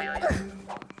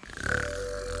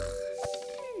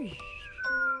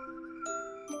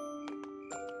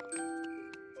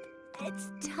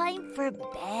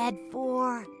 for bed,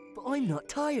 4. But I'm not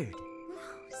tired.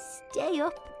 Stay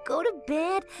up, go to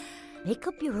bed, make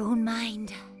up your own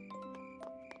mind.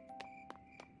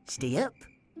 Stay up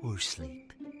or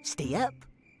sleep. Stay up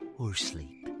or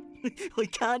sleep. I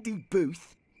can't do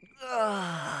both.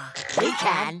 We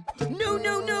can. No,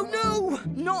 no, no, no!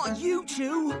 Not you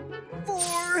two!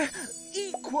 4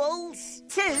 equals...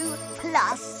 2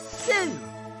 plus 2.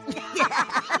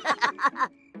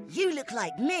 You look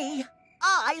like me.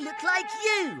 I look like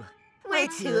you. We're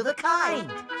 2 of a kind.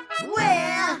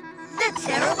 We're the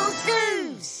Terrible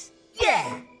Twos.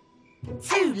 Yeah.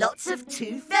 2 lots of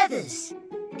 2 feathers.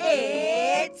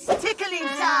 It's tickling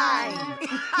time.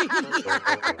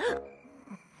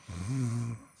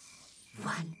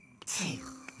 1, 2,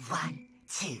 1,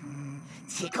 2.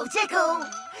 Tickle, tickle.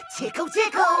 Tickle,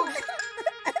 tickle.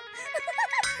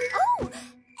 Oh,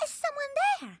 is someone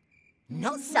there?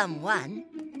 Not someone.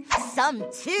 Some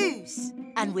twos.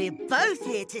 And we're both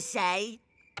here to say,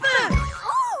 boo!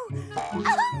 Oh!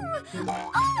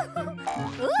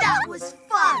 That was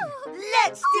fun.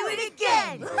 Let's do it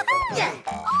again. Yeah.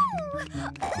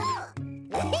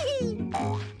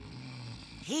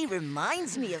 He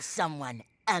reminds me of someone,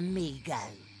 amigo.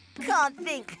 Can't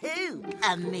think who,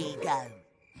 amigo.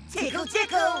 Tickle,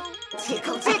 tickle.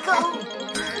 Tickle, tickle.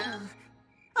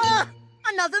 Ah,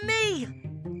 another me.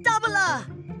 Doubler.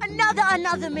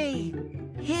 Another me.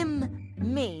 Him,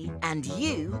 me, and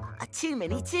you are too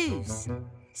many twos.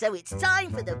 So it's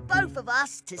time for the both of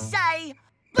us to say,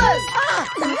 boo! Ah!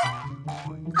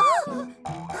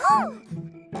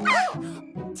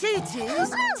 2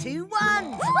 twos, 2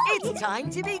 ones. It's time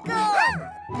to be gone.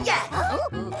 Yeah.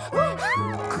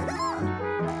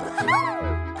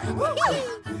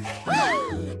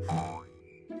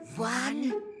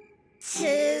 1,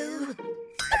 2, 3.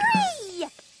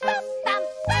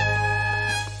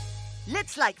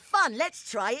 Looks like fun. Let's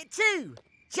try it too.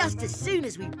 Just as soon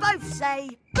as we both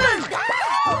say, boo!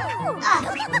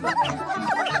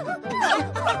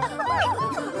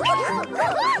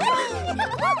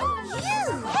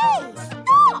 Hey,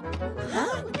 stop!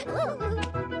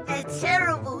 The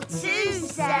Terrible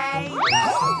Twos say,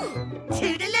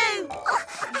 toodaloo!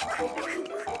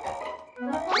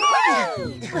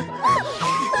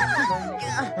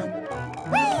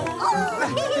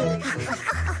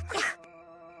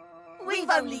 We've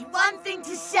only one thing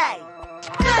to say.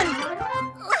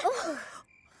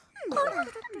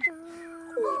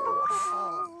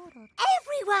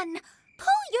 Everyone,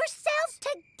 pull yourselves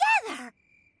together.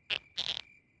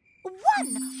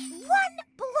 One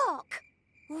block.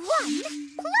 1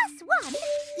 plus 1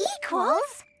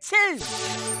 equals 2.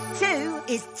 2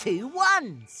 is 2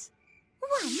 ones.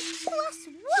 1 plus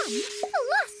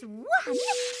 1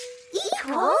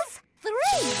 equals 3.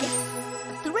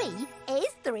 3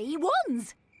 is 3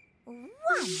 ones. 1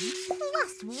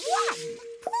 plus 1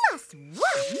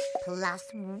 plus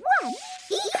 1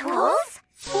 equals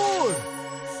 4.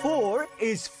 4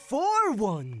 is 4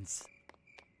 ones.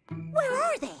 Where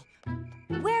are they?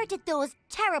 Where did those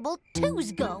terrible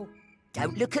twos go?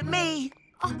 Don't look at me.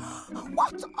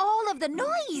 What's all of the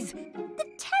noise? The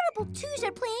terrible twos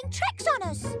are playing tricks on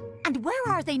us. And where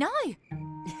are they now?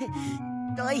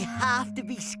 I have to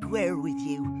be square with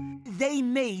you. They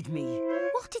made me.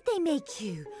 What did they make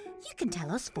you? You can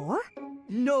tell us, 4.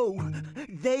 No,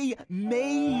 they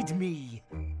made me.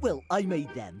 Well, I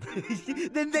made them.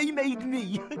 Then they made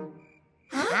me.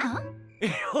 Huh?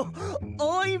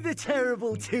 I'm the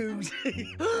Terrible Twos.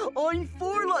 I'm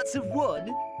 4 lots of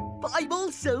 1, but I'm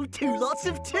also 2 lots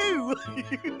of 2.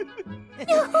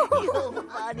 You're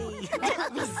funny.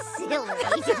 Don't be silly.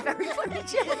 It's very funny.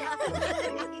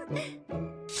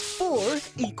 4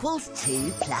 equals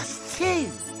 2 plus 2.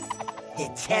 The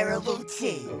Terrible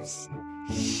Twos.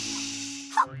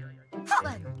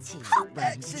 1, 2, 1,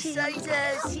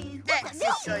 exercises.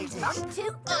 Exercises.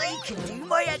 I can do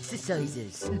my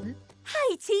exercises.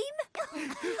 Hi, team.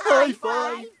 High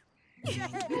five.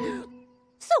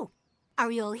 So, are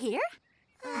we all here?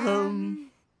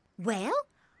 Well,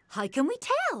 how can we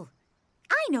tell?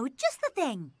 I know just the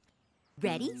thing.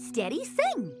 Ready, steady,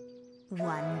 sing.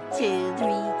 1, 2, 3,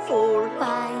 4, 5.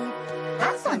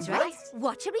 That sounds right.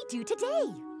 What shall we do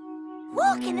today?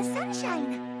 Walk in the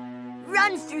sunshine.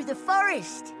 Run through the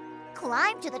forest.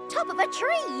 Climb to the top of a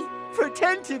tree.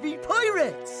 Pretend to be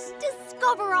pirates.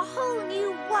 Discover a whole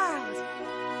new world.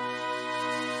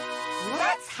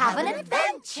 Let's have an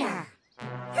adventure.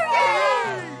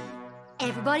 Hooray!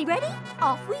 Everybody ready?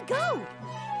 Off we go.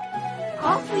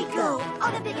 Off we go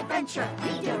on a big adventure.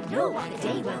 We don't know what the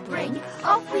day will bring.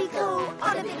 Off we go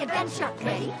on a big adventure.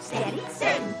 Ready, steady,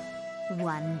 sing.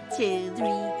 1, 2, 3,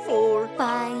 4,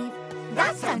 5.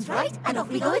 That sounds right, and off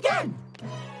we go again.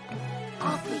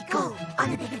 Off we go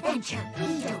on a big adventure.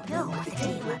 We don't know what the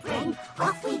day will bring.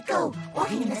 Off we go,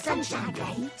 walking in the sunshine.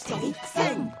 Ready, steady,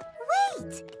 sing.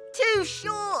 Wait! Too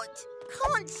short.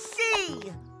 Can't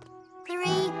see. 3,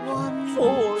 1,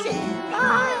 4, 2, 5.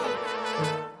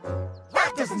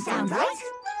 That doesn't sound right.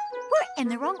 We're in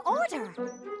the wrong order.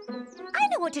 I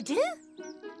know what to do.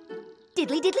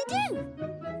 Diddly diddly do.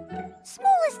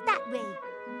 smallest that way.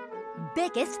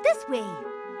 Biggest this way.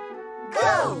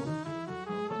 Go!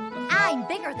 I'm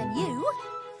bigger than you.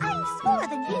 I'm smaller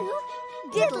than you.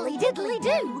 Diddly diddly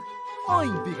do.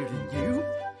 I'm bigger than you.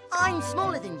 I'm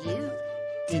smaller than you.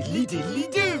 Diddly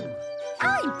diddly do.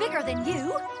 I'm bigger than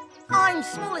you. I'm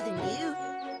smaller than you.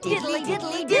 Diddly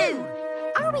diddly do.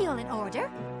 Are we all in order?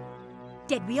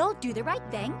 Did we all do the right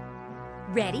thing?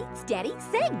 Ready, steady,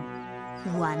 sing.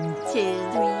 1, 2, 3,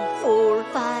 4,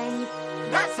 5.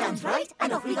 That sounds right,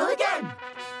 and off we go again.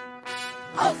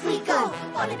 Off we go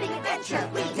on a big adventure.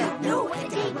 We don't know what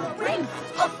the day will bring.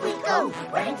 Off we go,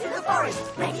 running through the forest.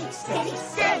 Ready, steady,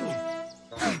 sing.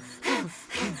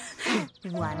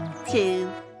 1, 2,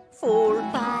 4,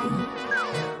 5.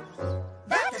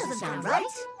 That doesn't sound right.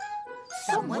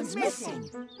 Someone's missing.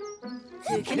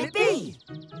 Who can it be?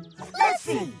 Let's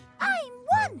see. I'm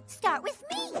 1. Start with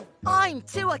me. I'm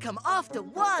 2. I come after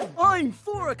 1. I'm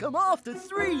 4. I come after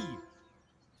 3.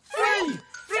 3.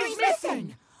 3's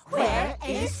missing. Where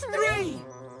is 3?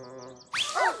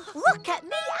 Look at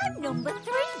me, I'm number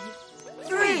 3.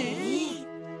 3.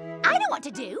 I know what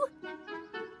to do.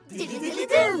 Diddly diddly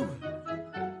do.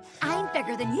 I'm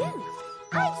bigger than you.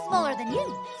 I'm smaller than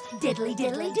you. Diddly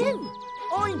diddly do.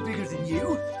 I'm bigger than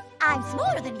you. I'm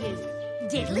smaller than you.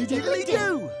 Diddly diddly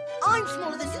do. I'm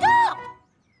smaller than you. Stop!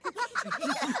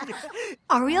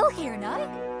 Are we all here now?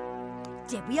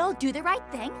 Did we all do the right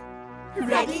thing?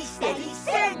 Ready, steady,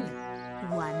 sing.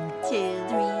 1, 2,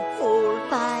 3, 4, 5.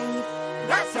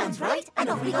 That sounds right, and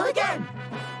off we go again.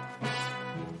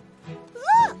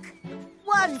 Look!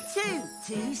 1, 2,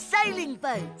 2 sailing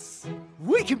boats.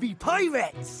 We can be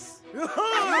pirates.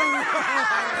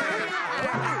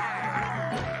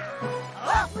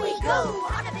 Off we go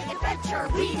on a big adventure.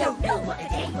 We don't know what the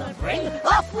day will bring.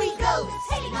 Off we go,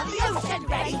 sailing on the ocean.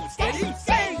 Ready, steady,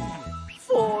 sing.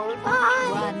 4,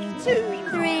 5, 1, 2,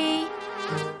 3.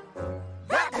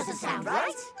 That doesn't sound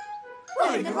right.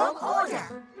 We're in the wrong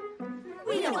order.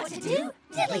 We know what to do.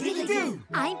 Diddly diddly do.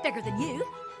 I'm bigger than you.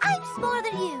 I'm smaller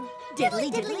than you. Diddly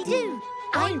diddly do.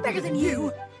 I'm bigger than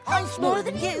you. I'm smaller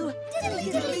than you. Diddly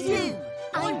diddly do.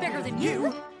 I'm bigger than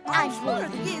you. I'm smaller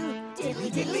than you. Diddly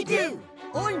diddly do.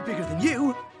 I'm bigger than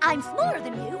you. I'm smaller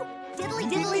than you. Diddly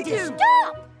diddly do.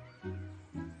 Stop!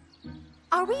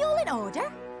 Are we all in order?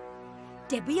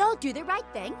 Did we all do the right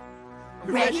thing?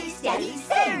 Ready, steady,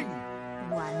 sing.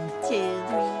 1, 2, 3,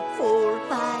 4,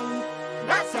 5.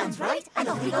 That sounds right, and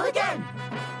off we go again.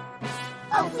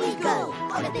 Off we go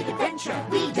on a big adventure.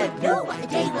 We don't know what the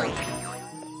day will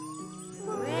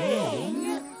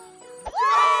bring.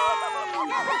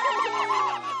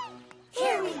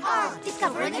 Here we are,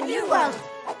 discovering a new world.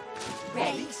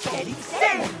 Ready, steady,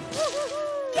 sing.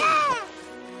 Yeah!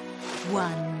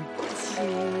 1,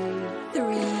 2,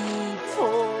 3,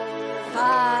 4,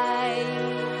 5.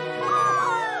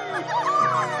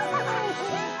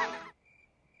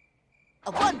 A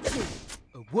 1, 2.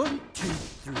 1, 2,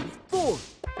 3, 4.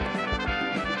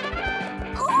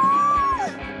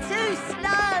 Too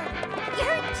slow.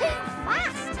 You're too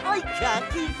fast. I can't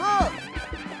keep up.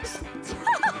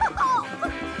 Stop!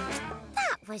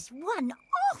 That was one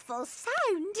awful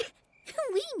sound.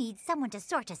 We need someone to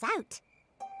sort us out.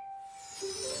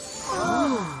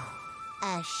 Oh,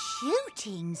 a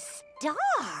shooting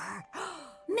star.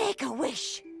 Make a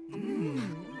wish.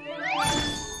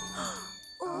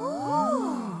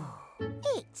 Oh,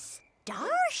 it's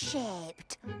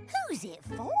star-shaped. Who's it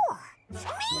for?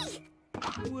 Me!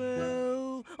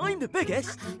 Well, I'm the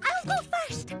biggest. I'll go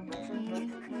first. 4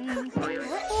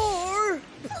 +1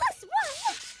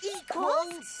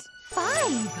 Equals 5.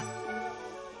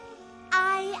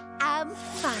 I am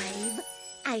 5.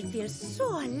 I feel so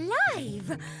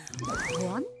alive.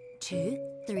 1, 2,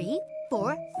 3,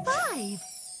 4, 5.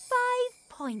 5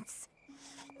 points.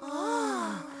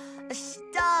 a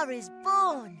star is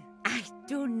born. I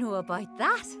don't know about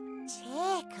that.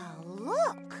 Take a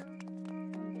look.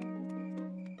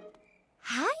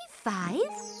 High 5.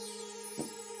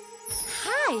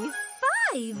 High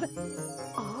 5.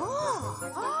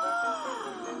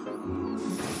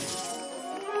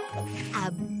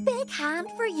 A big hand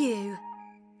for you.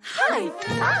 High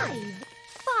 5.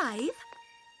 5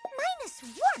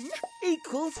 -1.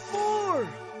 equals 4.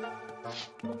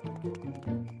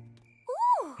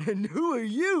 And who are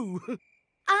you?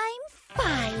 I'm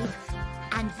 5,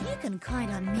 and you can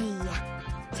count on me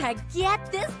to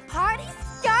get this party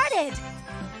started.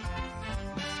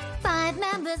 5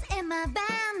 members in my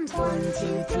band. 1,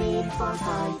 2, 3, 4,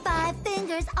 5. 5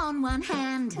 fingers on one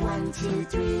hand. 1, 2,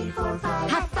 3, 4, 5.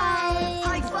 High five!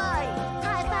 High five!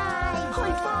 High five!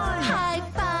 High five! High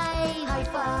five! High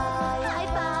five! High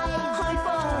five! High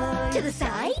five! To the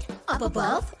side, up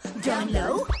above, down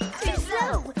low, too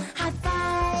slow. High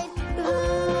five!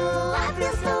 Ooh, I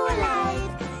feel so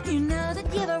alive. You know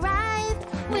that you've arrived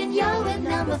when you're with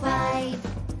number 5.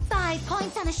 5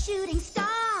 points on a shooting star.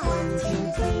 1, 2,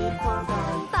 3, 4,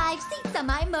 5. 5 seats on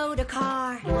my motor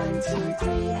car. 1, 2, 3,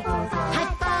 4, 5.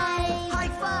 High five! High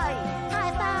five!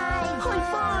 High five! High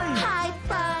five! High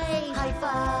five! High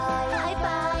five! High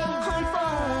five! High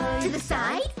five! To the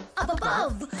side, up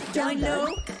above, down low,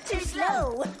 too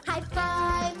slow. High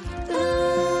five!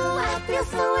 Ooh, I feel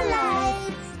so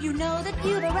alive. You know that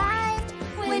you've arrived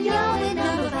when you're with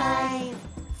number 5.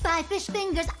 5 fish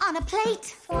fingers on a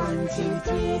plate. 1, 2,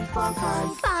 3, 4,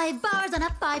 5. 5 bars on a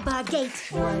 5-bar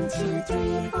gate. 1, 2,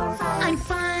 3, 4, 5. I'm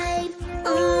 5.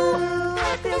 Ooh,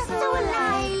 I feel so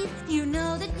alive. You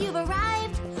know that you've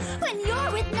arrived when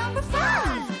you're with number 5.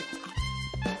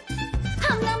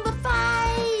 I'm number 5,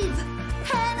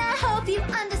 and I hope you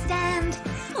understand.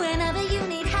 Whenever you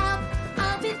need help,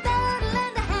 I'll be there to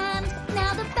lend a hand.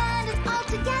 Now the band is all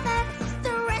together,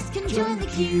 the rest can join the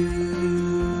queue.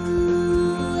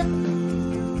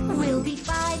 We'll be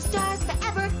 5 stars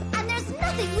forever, and there's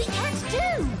nothing we can't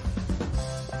do.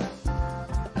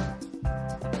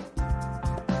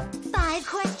 5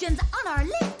 questions on our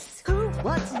lips. Who,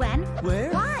 what, When?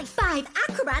 where? Why? 5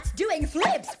 acrobats doing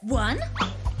flips. 1,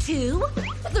 2,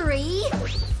 3,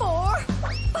 4,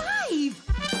 5.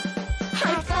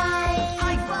 High five!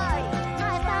 High five!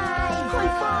 High five!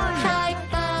 High five! High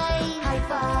five! High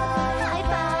five! High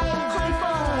five! High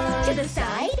five! To the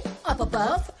side, up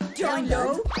above, down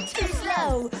low, too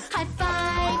slow. High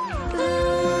five!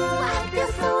 Ooh, I feel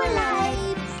so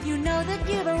alive. You know that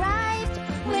you've arrived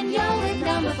when you're with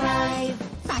number 5.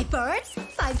 5 birds,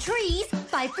 5 trees,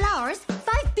 5 flowers,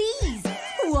 5 bees.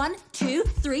 1, 2,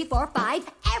 3, 4,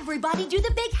 5. Everybody do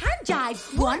the big hand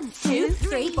jive. 1, 2,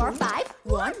 3, 4, 5.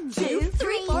 1, 2,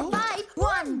 3, 4, 5.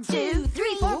 1, 2,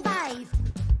 3, 4, 5.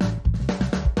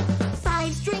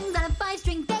 5 strings on a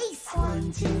 5-string bass.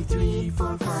 1, 2, 3,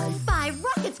 4, 5. 5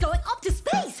 rockets going up to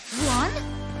space. 1,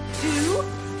 2,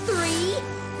 3,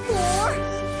 4,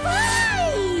 5.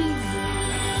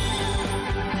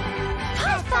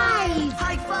 High five!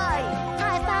 High five!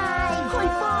 High five!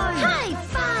 High five! High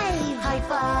five! High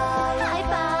five! High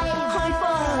five! High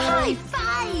five! High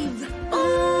five!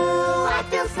 Ooh, I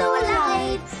feel so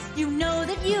alive. You know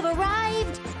that you've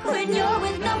arrived when you're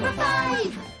with number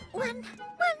 5. One.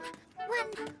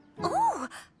 Oh,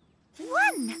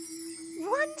 1.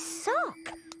 1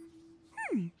 sock.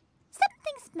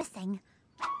 Something's missing.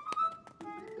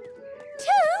 2.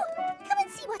 Come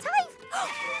and see what I've...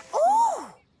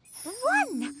 Oh!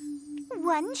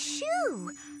 1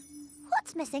 shoe.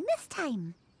 What's missing this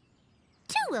time?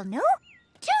 2 will know.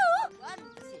 2.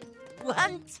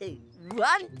 1, 2,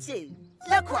 1, 2.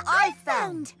 Look what I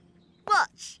found.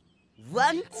 Watch.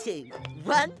 1, 2,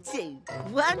 1, 2,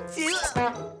 1,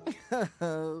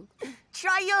 2.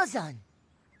 Try yours on.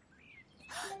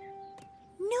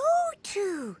 No,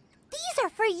 2. These are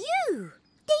for you.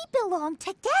 They belong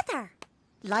together.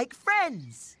 Like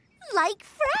friends. Like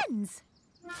friends.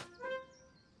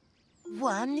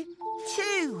 1,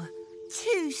 2.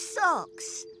 2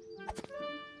 socks.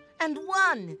 And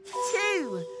 1,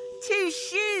 2. 2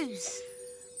 shoes.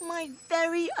 My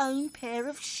very own pair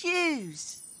of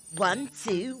shoes. 1,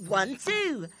 2, 1,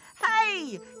 2.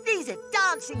 Hey, these are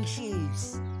dancing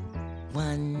shoes.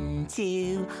 1,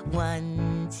 2,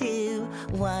 1, 2,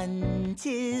 1,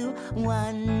 2,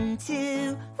 1,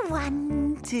 2,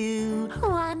 1, 2,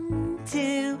 1,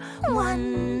 2,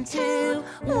 1, 2,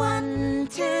 1,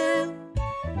 2.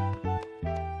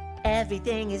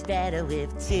 Everything is better with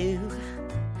 2.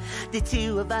 The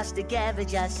 2 of us together,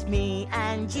 just me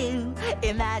and you.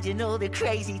 Imagine all the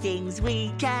crazy things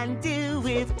we can do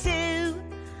with 2.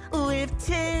 With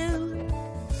 2.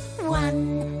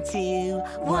 1, 2,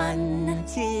 1,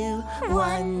 2,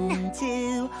 1,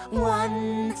 2,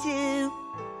 1, 2.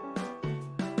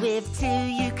 With 2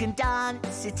 you can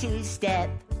dance a 2-step.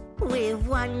 With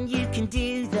 1 you can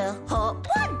do the hop.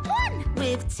 1.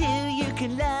 With 2 you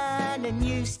can learn a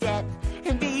new step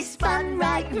and be spun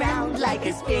right round like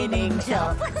a spinning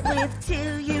top. With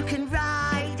 2 you can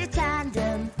ride a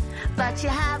tandem, but you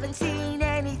haven't seen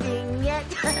anything yet.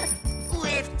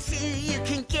 With 2 you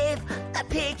can give a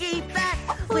piggyback.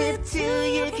 With two,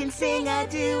 you can sing a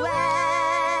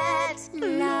duet.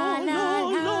 La la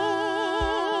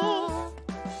la.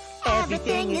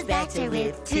 Everything is better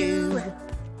with two.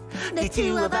 The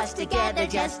two of us together,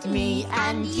 just me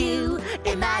and you.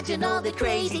 Imagine all the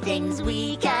crazy things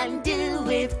we can do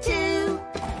with two.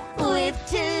 With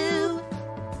two.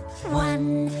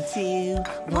 1, 2,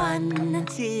 1,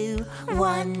 2,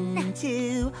 1,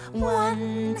 2,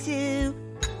 1, 2.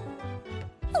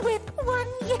 With one,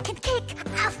 you can kick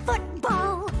a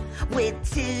football. With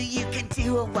two, you can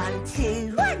do a 1,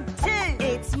 2. 1, 2.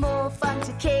 It's more fun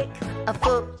to kick a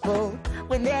football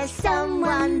when there's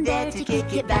someone there to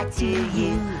kick it back to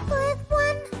you. With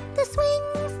one, the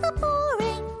swings are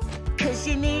boring. 'Cause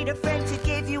you need a friend to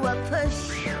give you a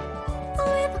push.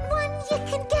 With one, you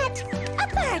can get a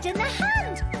bird in the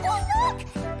hand. Oh, look!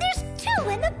 There's two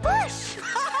in the bush.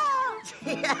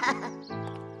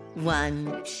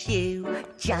 One shoe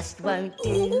just won't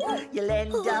do. You'll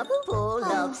end up all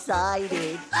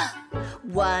lopsided.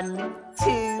 1,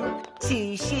 2,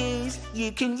 2 shoes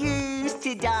you can use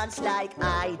to dance like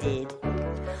I did.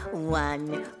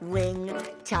 1 wing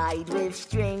tied with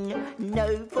string,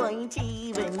 no point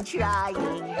even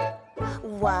trying.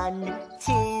 1,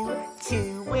 2,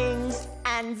 2 wings,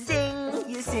 and zing,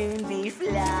 you'll soon be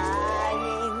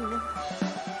flying.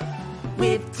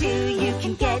 With two, you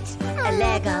can get a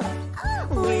leg up.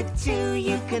 With two,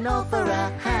 you can offer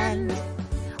a hand.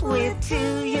 With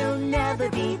two, you'll never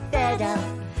be fed up,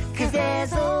 'cause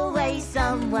there's always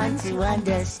someone to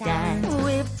understand.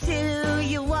 With two,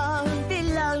 you won't be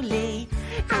lonely,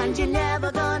 and you're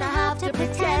never gonna have to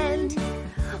pretend.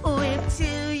 With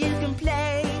two, you can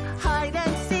play hide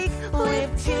and seek.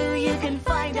 With two, you can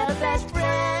find a best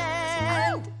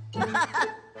friend.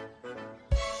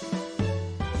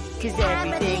 'Cause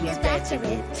everything is better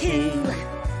with two.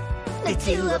 The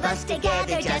two of us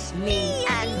together, just me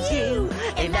and you.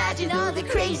 Imagine all the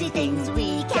crazy things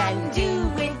we can do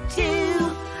with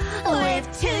two. With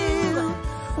two.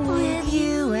 With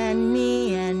you and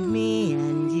me and me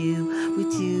and you.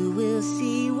 With two, we'll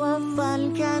see what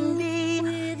fun can be.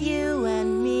 With you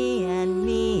and me and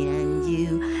me and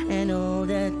you. And all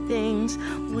the things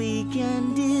we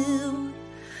can do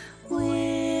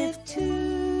with two.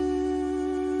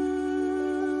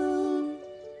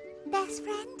 Best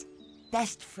friend?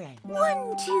 Best friend.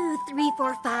 1, 2, 3,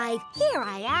 4, 5. Here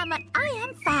I am, and I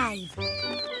am 5.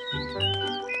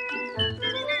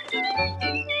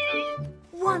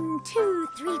 1, 2,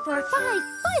 3, 4, 5.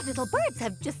 5 little birds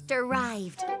have just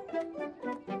arrived.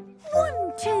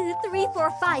 1, 2, 3,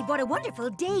 4, 5. What a wonderful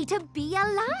day to be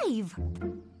alive.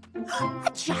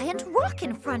 A giant rock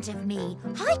in front of me.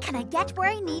 How can I get where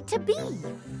I need to be?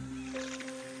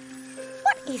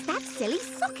 What is that silly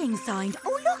sucking sound?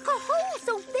 Oh, look, a hole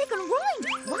so big and round.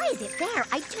 Why is it there?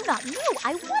 I do not know.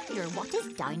 I wonder what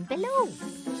is down below.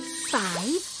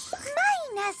 5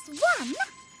 minus 1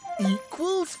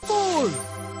 Equals 4.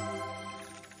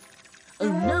 Oh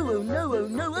no, oh no, oh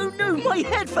no, oh no, my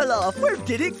head fell off. Where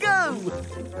did it go?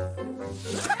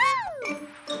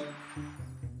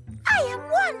 I am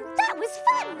 1. That was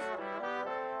fun.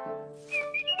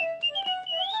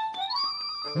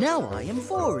 Now I am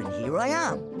 4 and here I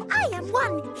am. I am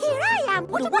 1. Here I am.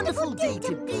 What a wonderful day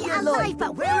to be alive.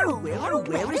 But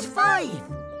where is 5?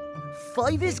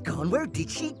 5 is gone. Where did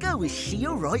she go? Is she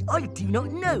all right? I do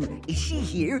not know. Is she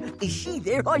here? Is she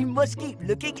there? I must keep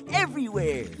looking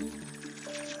everywhere.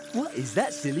 What is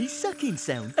that silly sucking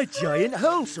sound? A giant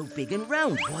hole so big and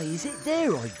round. Why is it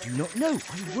there? I do not know.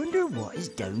 I wonder what is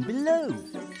down below.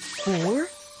 4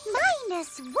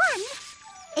 minus 1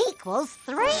 equals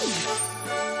 3.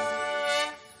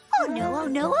 Oh no, oh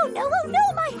no, oh no, oh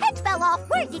no, my head fell off.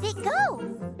 Where did it go?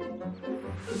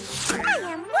 I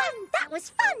am 1. That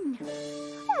was fun.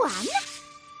 1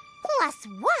 plus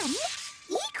 1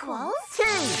 equals 2.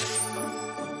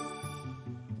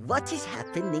 What is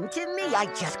happening to me? I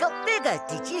just got bigger.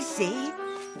 Did you see?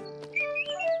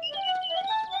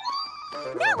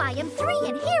 Now I am 3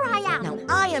 and here I am. Now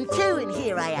I am 2 and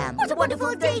here I am. What a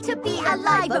wonderful day to be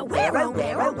alive. But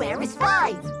where is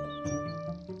 5?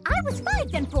 I was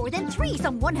 5, then 4, then 3.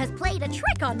 Someone has played a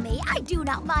trick on me. I do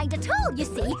not mind at all, you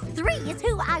see. 3 is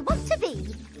who I want to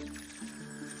be.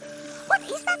 What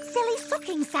is that silly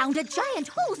sucking sound? A giant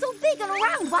hole so big and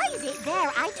round. Why is it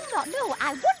there? I do not know.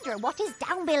 I wonder what is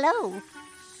down below.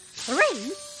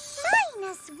 3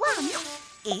 minus 1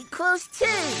 equals 2.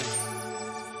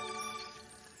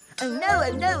 Oh no,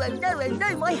 oh no, oh no, oh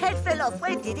no, my head fell off.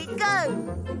 Where did it go?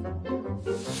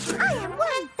 I am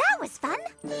 1. That was fun.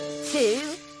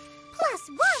 2 plus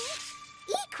 1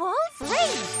 equals 3.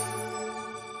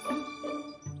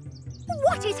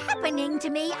 What is happening? happening to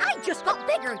me? I just got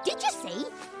bigger, did you see?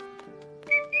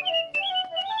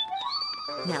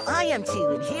 Now I am 2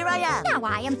 and here I am. Now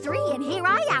I am 3 and here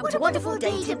I am. What a wonderful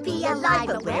day to be alive.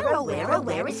 But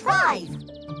where is 5?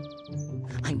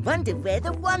 I wonder where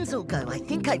the 1s will go. I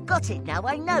think I've got it now,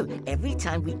 I know. Every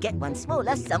time we get one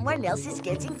smaller, someone else is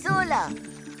getting taller.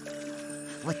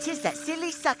 What is that silly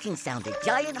sucking sound? A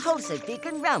giant hole so big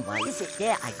and round. Why is it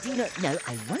there? I do not know.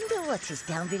 I wonder what is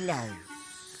down below.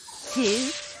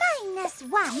 2 minus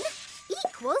 1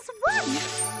 equals 1.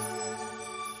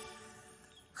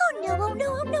 Oh no, oh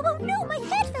no, oh no, oh no, my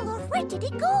head fell off. Where did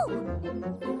it go?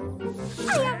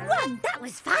 I am 1. That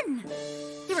was fun.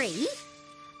 3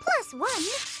 plus 1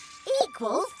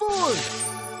 equals 4.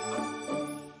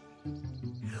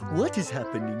 What is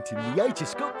happening to me? I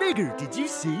just got bigger, did you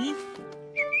see?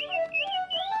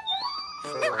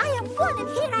 Now I am 1 and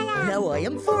here I am. Now I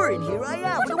am 4 and here I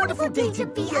am. What a wonderful day to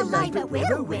be alive. But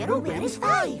where is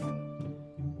 5?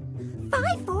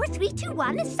 5, 4, 3, 2,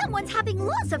 1. Someone's having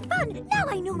lots of fun. Now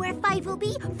I know where 5 will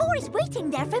be. 4 is waiting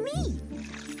there for me.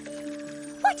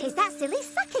 What is that silly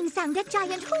sucking sound? A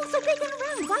giant hole so big and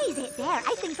round. Why is it there?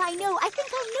 I think I know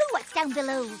what's down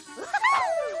below.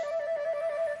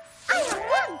 I am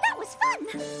 1. That was fun.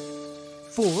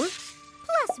 4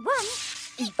 plus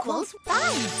 1 equals 5.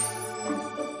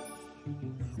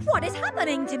 What is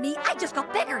happening to me? I just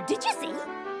got bigger. Did you see?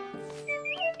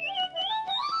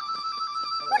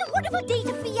 What a wonderful day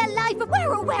to be alive. But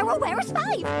where is 5?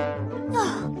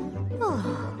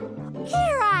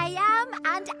 Here I am,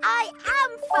 and I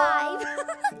am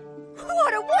 5.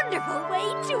 What a wonderful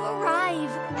way to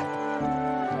arrive.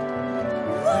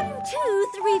 1, 2,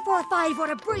 3, 4, 5. What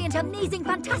a brilliant, amazing,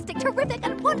 fantastic, terrific,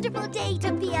 and wonderful day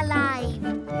to be alive.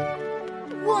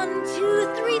 1,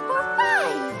 2, 3, 4,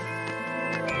 5.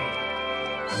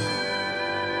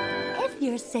 If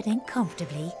you're sitting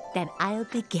comfortably, then I'll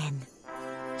begin.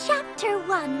 Chapter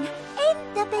 1, in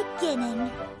the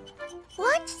beginning.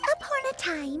 Once upon a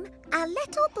time, a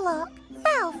little block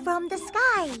fell from the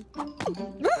sky.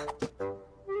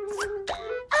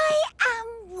 I am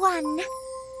 1.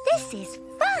 This is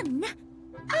fun.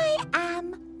 I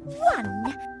am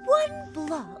 1. 1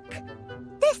 block.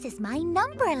 This is my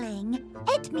numberling.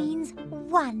 It means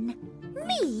 1.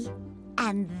 Me.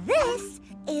 And this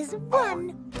is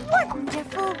one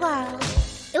wonderful world.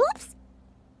 Oops.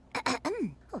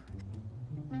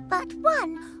 But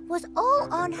 1 was all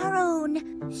on her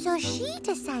own, so she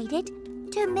decided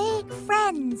to make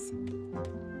friends.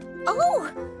 Oh,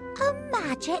 a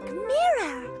magic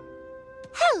mirror.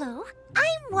 Hello,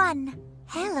 I'm 1.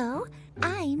 Hello,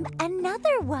 I'm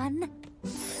another 1.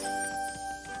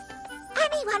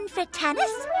 Anyone for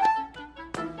tennis?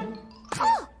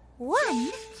 Oh,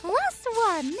 1 plus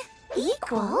 1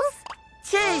 equals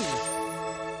 2.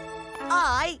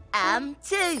 I am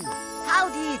 2. How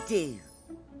do you do?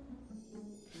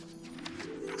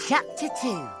 Chapter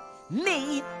 2.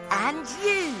 Me and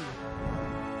you.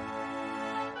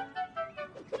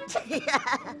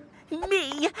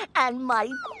 Me and my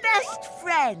best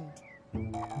friend.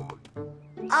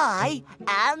 I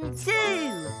am 2.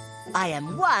 I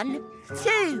am 1,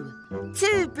 2.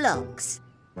 2 blocks.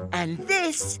 And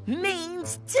this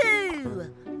means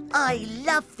 2. I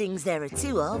love things there are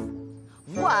 2 of.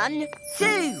 1,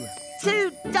 2.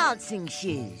 2 dancing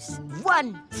shoes.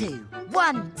 1, 2.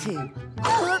 1, 2.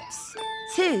 Oops.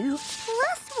 2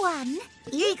 plus 1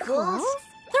 equals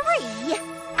 3.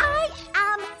 I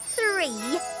am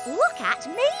 3. Look at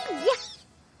me.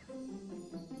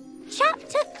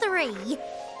 Chapter 3.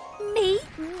 Me.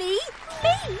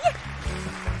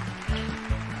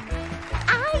 I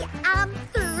am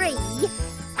 3.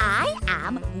 I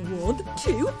am 1,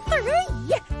 2,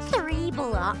 3. 3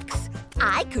 blocks.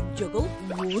 I could juggle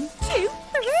 1, 2, 3.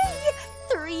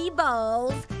 3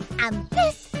 balls. And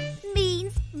this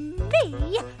means me.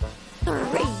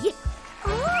 3.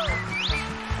 Oh.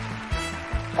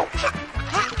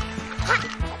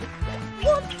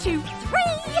 1, 2, 3.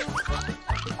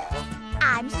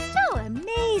 I'm so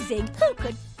amazing. Who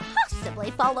could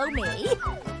possibly follow me?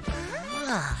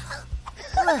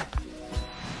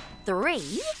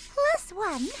 3 plus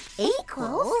 1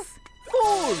 equals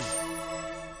 4.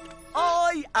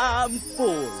 I am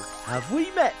 4. Have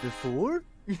we met before?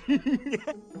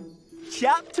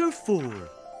 Chapter 4.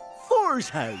 4's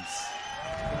house.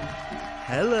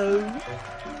 Hello.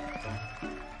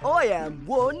 I am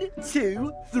 1,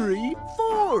 2, 3,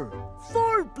 4.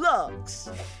 4 blocks.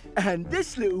 And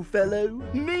this little fellow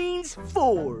means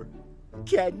 4.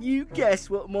 Can you guess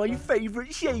what my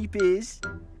favourite shape is?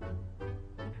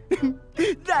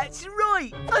 That's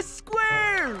right, a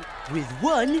square! With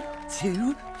 1,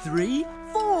 2, 3,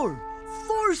 4.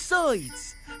 4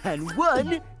 sides. And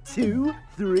 1, 2,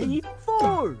 3,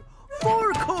 4.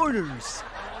 4 corners.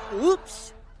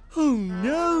 Oops. Oh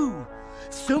no.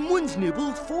 Someone's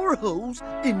nibbled 4 holes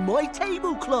in my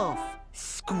tablecloth.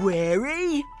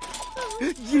 Squarey?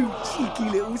 You cheeky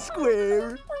little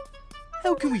square.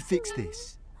 How can we fix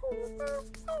this?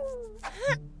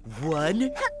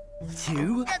 1,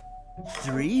 2,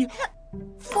 3,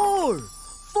 4.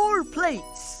 4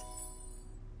 plates.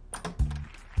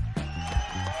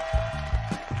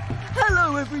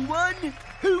 Hello, everyone.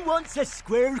 Who wants a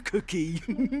square cookie?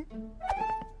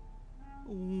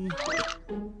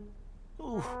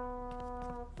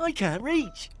 Oh, I can't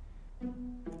reach.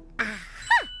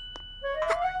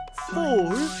 4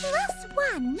 Plus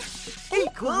 1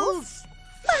 equals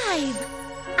 5.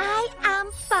 I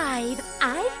am 5.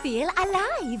 I feel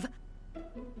alive.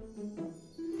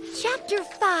 Chapter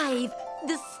 5.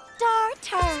 The Star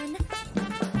Turn.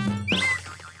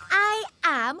 I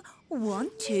am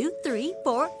 1, 2, 3,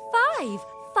 4, 5.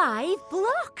 5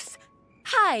 blocks.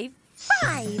 High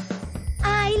 5.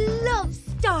 I love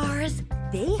stars.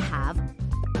 They have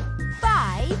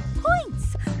 5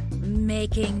 points,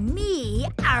 making me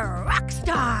a rock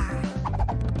star.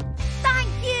 Thank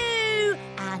you,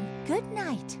 and good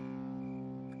night.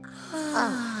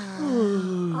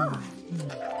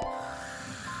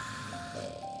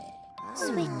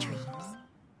 Sweet dreams.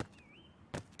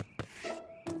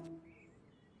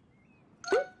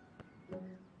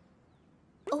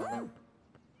 Oh.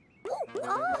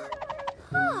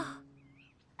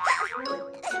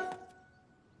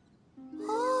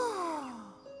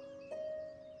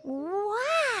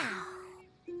 Wow!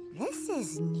 This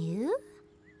is new.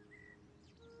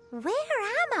 Where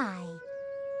am I?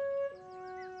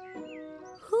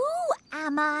 Who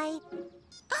am I?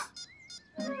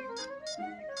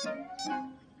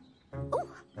 Oh.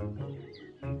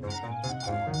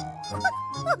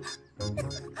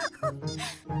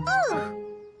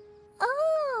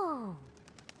 Oh.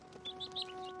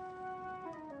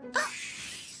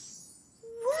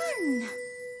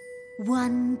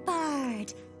 One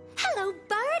bird. Hello,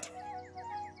 bird.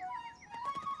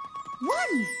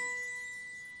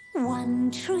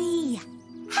 1 tree.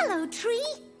 Hello,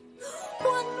 tree.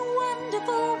 1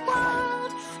 wonderful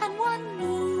world and 1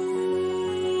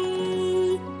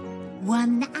 me.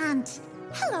 1 ant.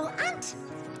 Hello, ant.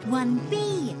 1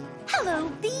 bee. Hello,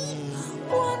 bee.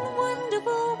 1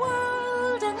 wonderful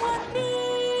world and 1 me.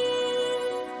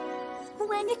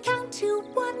 When you count to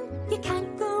 1, you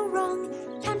can't go wrong.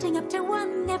 Counting up to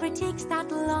 1 never takes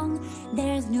that long.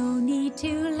 There's no need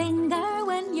to linger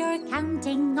when you're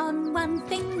counting on 1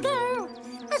 finger.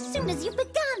 As soon as you've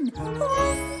begun,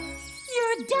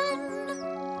 you're done.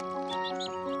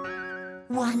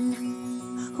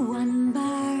 1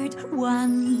 bird,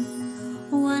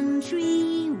 1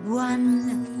 tree,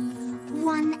 1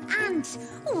 ant,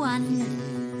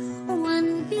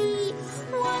 1 bee,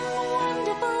 1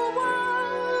 wonderful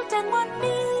world and 1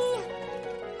 me.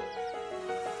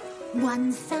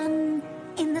 1 sun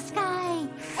in the sky,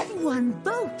 1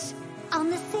 boat on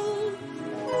the sea,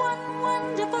 1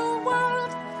 wonderful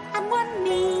world and 1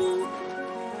 me.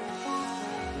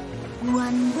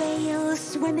 1 whale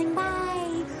swimming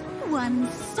by, 1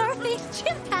 surfing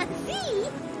chimpanzee,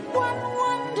 1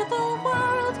 wonderful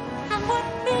world and 1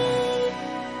 me.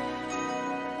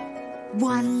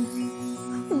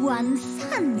 1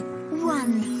 sun,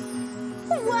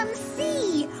 1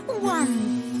 sea,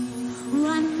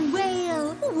 1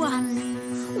 whale,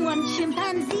 1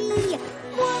 chimpanzee, 1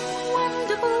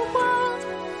 wonderful world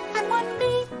and 1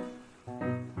 me.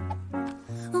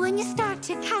 When you start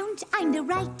to count, I'm the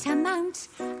right amount.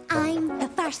 I'm the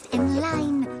first in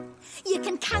line. You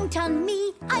can count on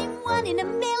me. I'm 1 in a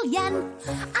million.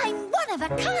 I'm one of a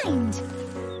kind.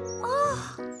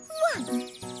 Oh,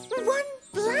 1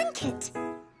 blanket.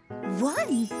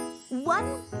 1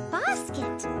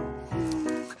 basket.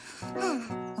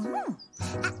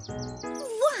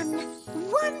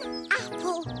 1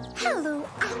 apple. Hello,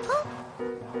 apple.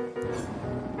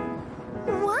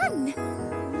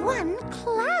 1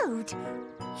 cloud.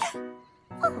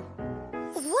 Oh,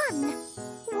 1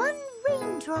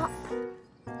 raindrop.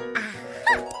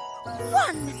 Aha!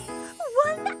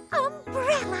 1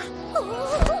 umbrella. Oh.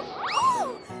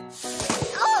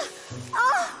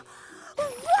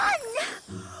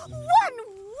 1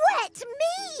 wet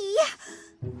me.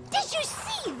 Did you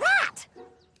see that?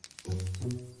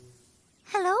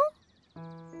 Hello?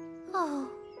 Oh,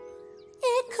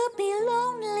 it could be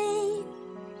lonely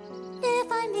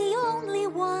if I'm the only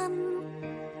one.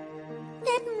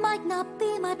 It might not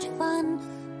be much fun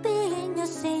being a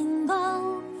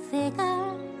single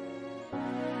figure.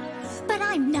 But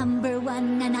I'm number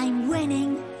 1 and I'm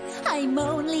winning. I'm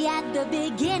only at the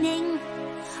beginning.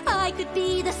 I could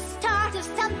be the start of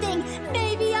something.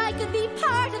 Maybe I could be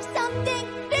part of something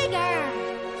bigger.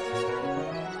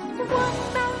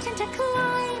 One mountain to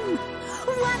climb,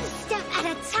 one step at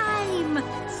a time.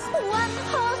 One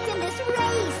horse in this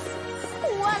race,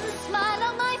 one smile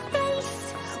on my face.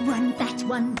 One bat,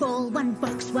 one ball, one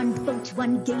box, one boat,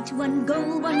 one gate, one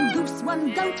goal, one goose,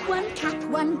 one goat, one cat,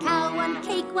 one cow, one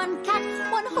cake, one cat,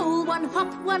 one hole, one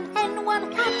hop, one hen,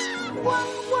 one hat.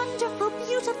 One wonderful,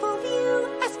 beautiful view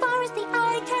as far as the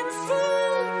eye can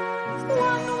see.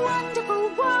 One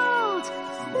wonderful world,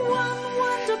 one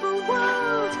wonderful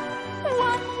world,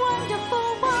 one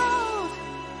wonderful world.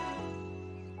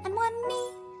 And one me.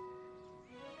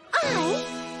 I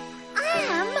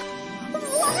am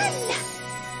one!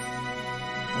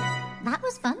 That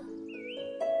was fun.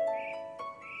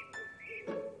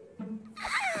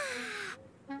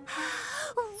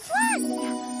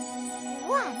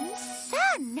 One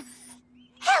sun.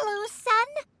 Hello, sun.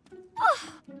 Oh,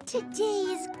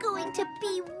 today is going to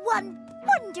be one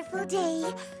wonderful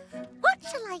day. What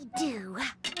shall I do?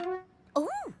 Oh.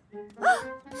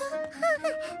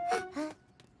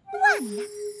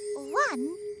 One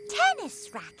tennis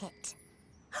racket.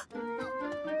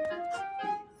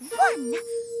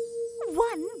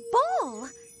 One ball.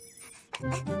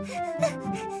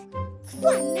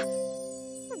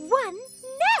 One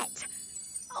net.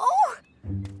 Oh,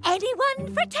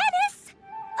 anyone for tennis?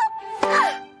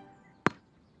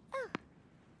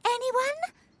 Anyone?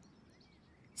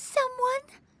 Someone?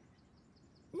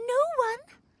 No one?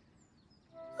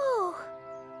 Oh,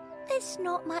 it's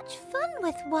not much fun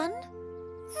with one.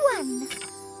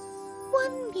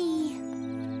 One me.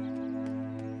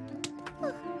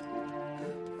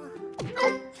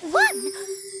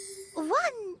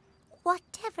 One,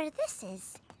 whatever this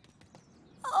is.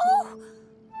 Oh,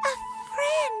 a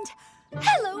friend.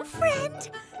 Hello, friend.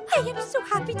 I am so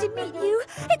happy to meet you.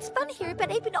 It's fun here,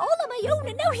 but I've been all on my own,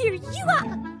 and now here you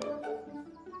are.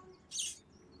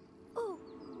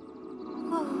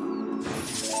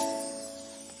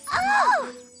 Oh,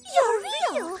 you're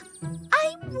real.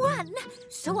 I'm one.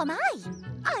 So am I.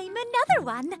 I'm another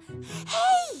one.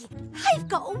 Hey, I've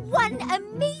got one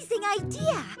amazing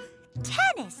idea.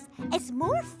 Tennis is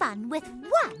more fun with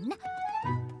one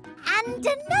and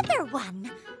another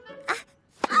one.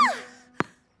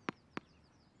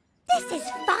 This is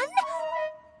fun.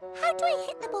 How do I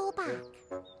hit the ball back?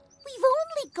 We've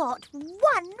only got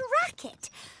one racket.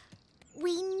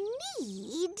 We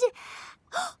need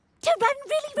to run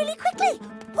really, really quickly.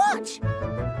 Watch.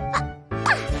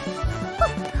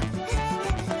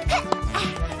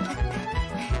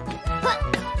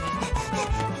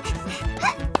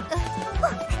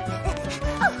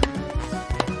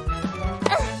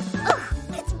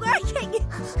 It's working.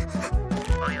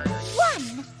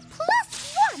 1 plus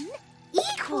 1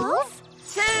 equals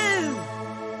 2.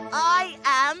 I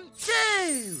am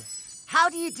 2. How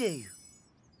do you do?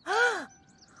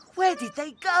 Where did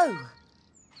they go?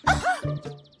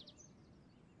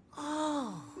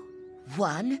 Oh,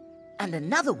 one and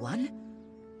another one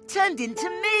turned into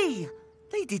me.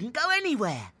 They didn't go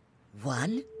anywhere.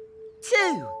 1,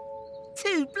 2.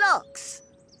 2 blocks.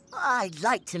 I'd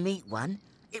like to meet one.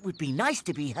 It would be nice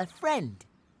to be her friend.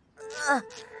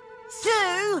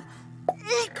 2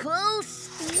 equals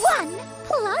 1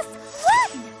 plus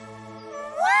 1.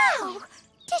 Wow!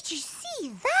 Did you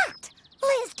see that?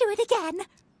 Let's do it again.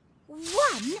 1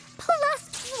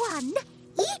 plus 1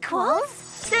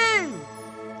 equals 2.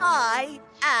 I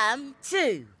am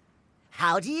 2.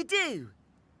 How do you do?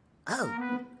 Oh.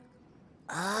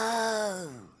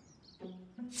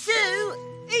 2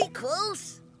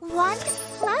 equals 1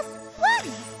 plus 1.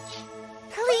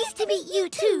 Pleased to meet you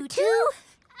too.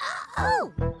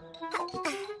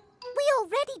 We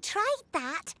already tried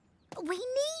that. We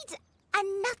need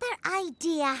another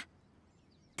idea.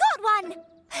 Got one!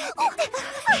 Oh,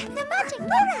 the magic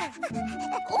mirror!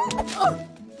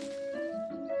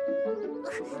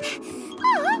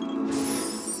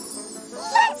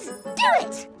 Let's do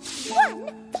it!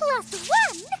 1 plus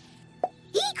 1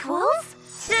 equals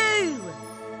 2.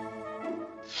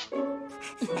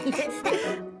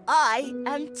 I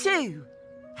am 2.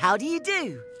 How do you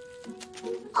do?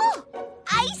 Oh,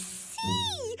 I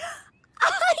see!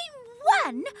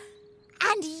 I'm 1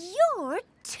 and you're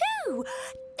 2.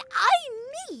 I'm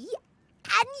me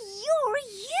and you're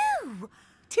you.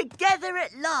 Together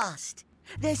at last.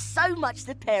 There's so much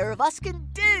the pair of us can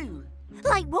do.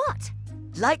 Like what?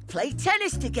 Like play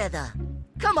tennis together.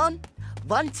 Come on.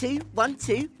 1, 2, 1,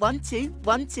 2, 1, 2,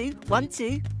 1, 2, 1,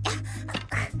 2.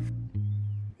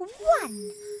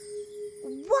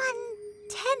 1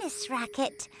 tennis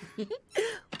racket.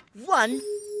 1,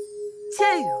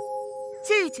 2.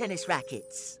 2 tennis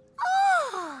rackets.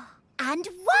 Oh, and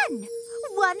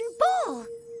one ball.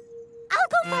 I'll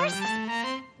go first.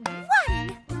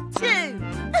 1, 2.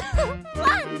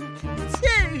 1. 2.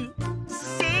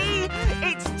 See?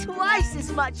 It's twice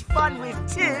as much fun with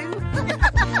 2.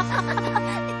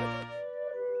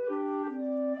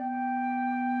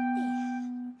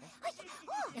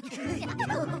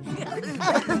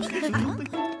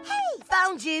 Hey,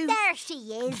 Found you. there she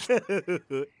is.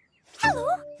 Hello.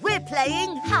 We're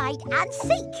playing. Hide and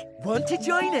seek. Want to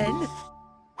join in?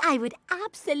 I would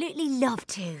absolutely love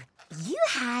to. You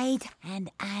hide and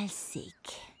I'll seek.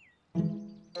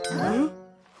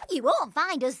 You won't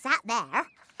find us sat there.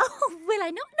 Oh, will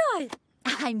I not know?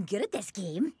 I'm good at this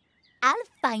game. I'll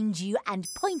find you and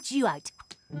point you out.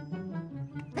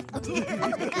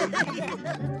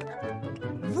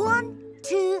 1,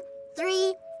 2,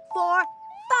 3, 4,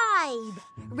 5.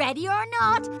 Ready or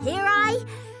not, here I...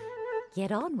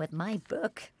 Get on with my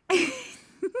book.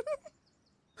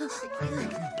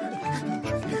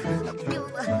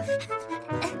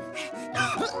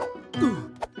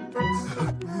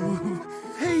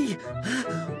 Hey,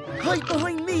 hide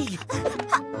behind me.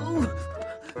 Oh.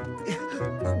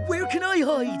 Where can I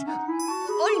hide?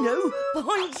 I know,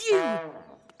 behind you.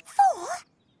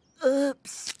 4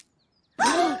 Oops.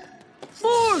 4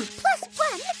 plus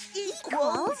 1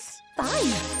 Equals. 5.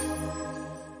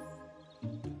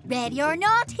 Ready or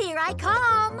not, here I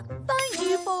come. Found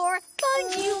you 4,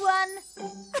 found you 1.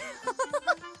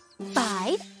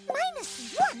 5.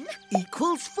 Minus 1?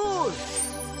 equals 4.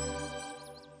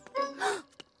 Look!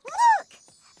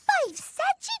 5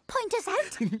 said she'd point us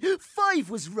out. 5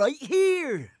 was right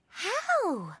here.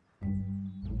 How?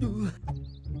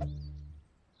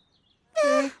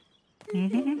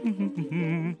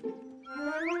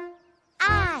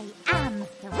 I am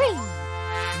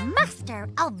 3, master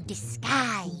of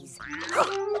disguise.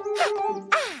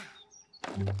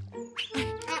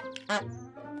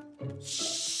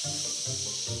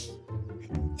 Shh.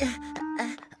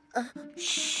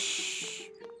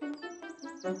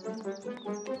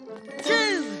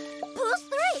 2 Plus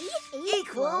 3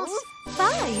 equals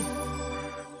 5.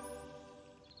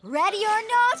 Ready or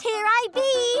not, here I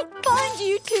be. Find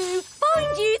you 2,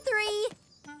 find you 3.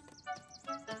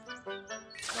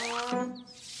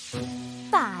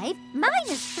 5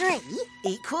 minus 3.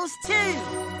 equals 2.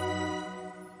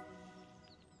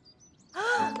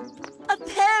 A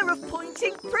pair of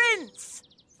pointing prints.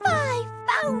 5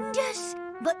 found us.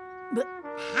 But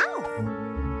how?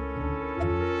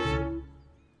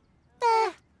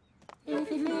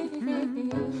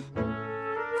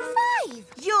 5.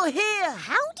 You're here.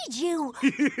 How did you?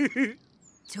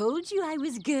 Told you I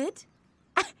was good.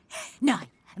 Now,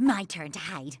 my turn to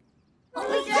hide.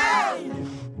 Okay.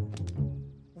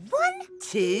 1,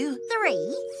 2,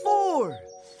 3. 4.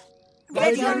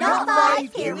 Ready or not,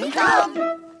 5, here we come.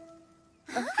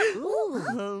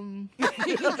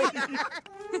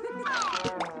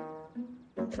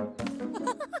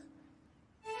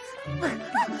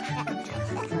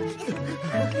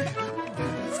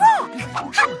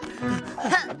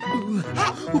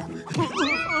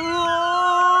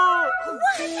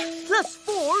 Plus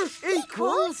 4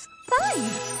 equals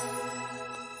 5.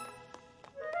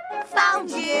 Found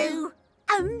you.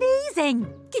 Amazing!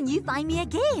 Can you find me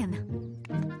again?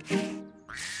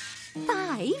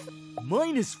 5.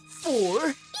 Minus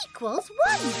 4. Equals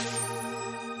 1.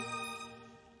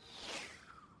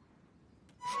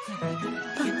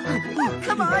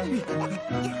 Come on.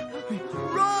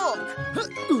 Rock.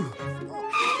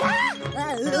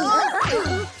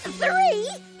 3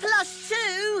 Plus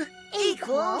 2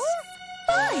 equals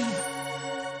 5.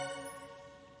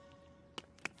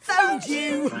 Found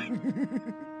you.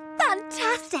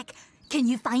 Fantastic! Can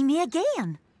you find me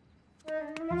again?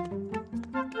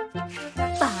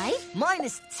 5.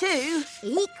 Minus 2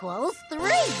 Equals 3.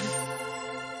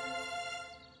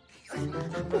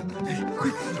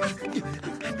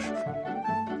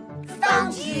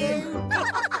 found you.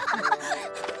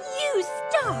 You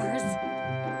stars!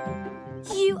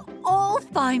 You all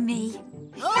found me.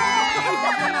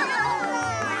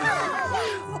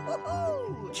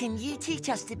 Can you teach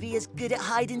us to be as good at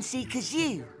hide and seek as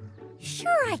you?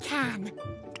 Sure I can.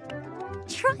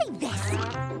 Try this.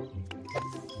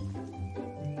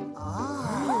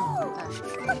 Oh.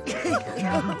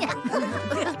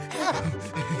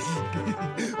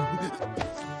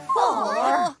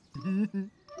 4.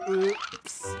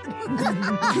 Oops.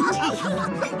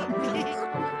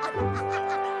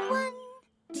 1.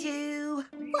 2,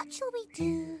 What shall we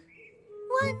do?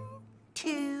 1,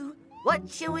 2. What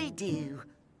shall we do?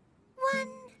 1.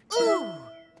 Ooh!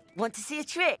 Want to see a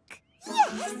trick?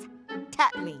 Yes.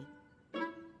 Tap me.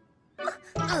 2?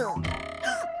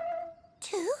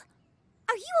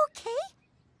 Are you okay?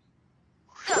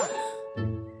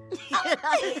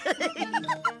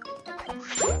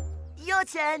 Your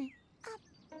turn.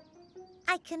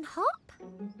 I can hop.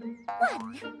 1,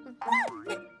 1,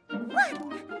 1,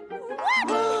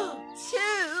 1.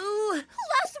 2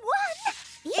 Plus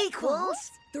 1 equals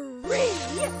 3.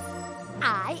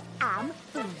 I am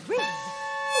 3.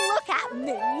 Look at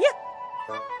me.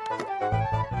 1,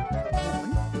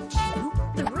 2,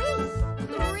 3.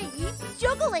 3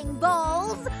 juggling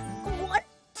balls. 1,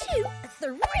 2,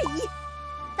 3.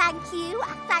 Thank you,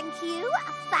 thank you,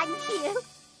 thank you.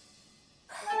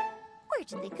 Where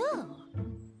did they go?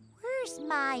 Where's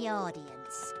my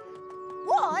audience?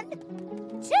 1,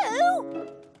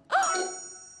 2,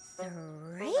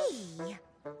 3.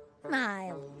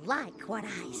 I like what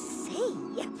I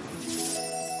see.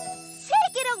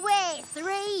 Take it away,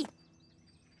 3.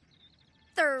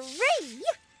 3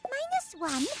 minus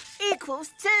 1 equals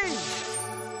 2.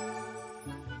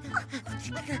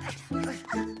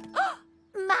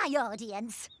 My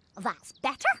audience. That's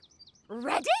better.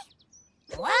 Ready?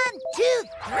 1, 2,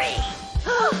 3.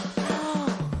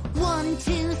 1,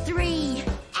 2, 3.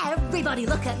 Everybody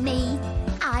look at me.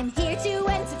 I'm here to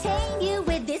entertain you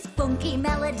with this funky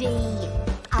melody.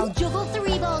 I'll juggle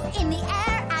 3 balls in the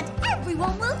air and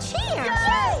everyone will cheer.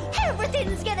 Yay!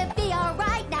 Everything's gonna be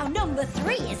alright now. Number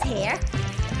 3 is here.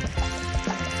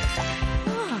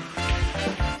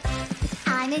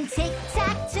 I'm in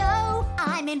tic-tac-toe.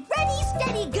 I'm in ready,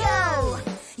 steady, go.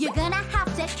 You're gonna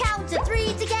have to count to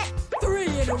 3 to get 3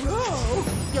 in a row.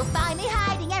 You'll find me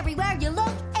hiding everywhere you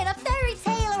look, in a fairy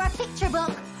tale or a picture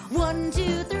book. 1,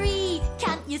 2, 3,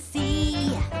 can't you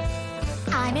see?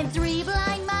 I'm in 3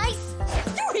 blind mice.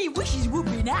 3 wishes would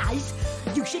be nice.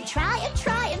 You should try and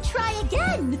try and try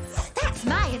again. That's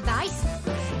my advice.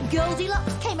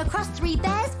 Goldilocks came across 3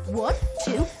 bears. 1,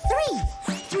 2, 3.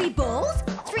 3 balls,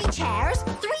 3 chairs,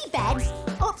 3 beds,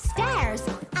 upstairs.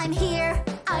 I'm here,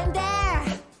 I'm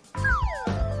there.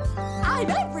 I'm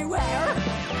everywhere.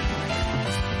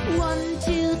 1,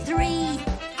 2, 3.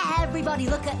 Everybody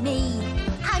look at me.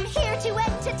 I'm here to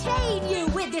entertain you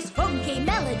with this funky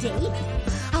melody.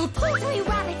 I'll pull 3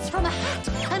 rabbits from a hat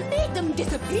and make them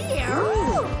disappear.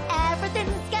 Ooh.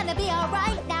 Everything's gonna be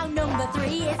alright now. Number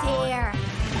 3 is here.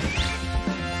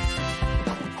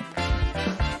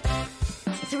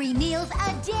 3 meals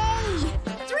a day.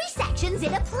 3 sections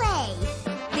in a play.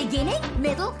 Beginning,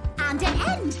 middle, and an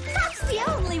end. That's the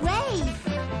only way.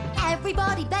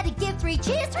 Everybody better give 3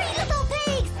 cheers. 3 little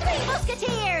pigs, 3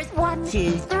 musketeers. 1,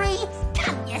 2, 3.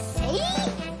 Can you see?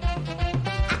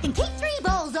 I can keep 3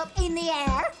 balls up in the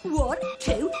air. 1,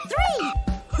 2, 3.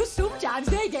 Sometimes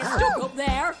they get stuck up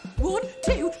there. 1,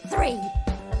 2, 3.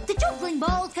 The juggling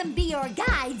balls can be your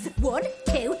guides. 1,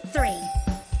 2, 3.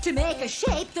 To make a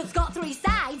shape that's got 3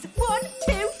 sides. 1,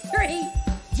 2, 3.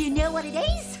 Do you know what it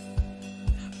is?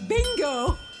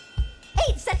 Bingo!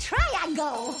 It's a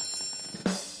triangle.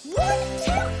 1,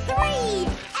 2, 3.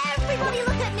 Everybody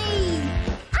look at me.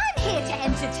 I'm here to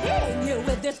entertain you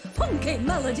with this funky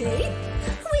melody.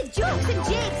 With jumps and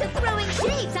jigs and throwing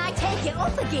shapes, I take it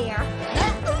up a gear.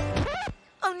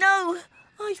 Oh no,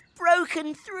 I've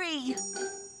broken 3.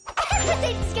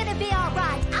 Everything's gonna be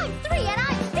alright. I'm 3 and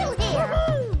I'm still here.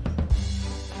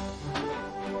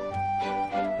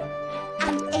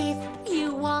 And if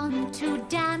you want to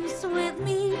dance with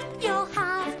me, you'll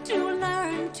have to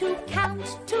learn to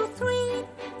count to 3.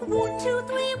 1, 2,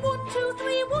 3, 1, 2,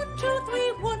 3, 1, 2,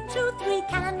 3, 1, 2, 3.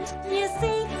 Can't you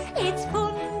see? It's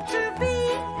fun to be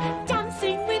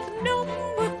dancing with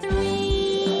number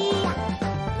 3.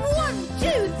 1,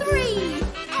 2, 3.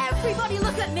 Everybody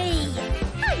look at me.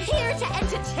 I'm here to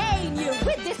entertain you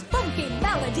with this funky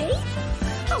melody.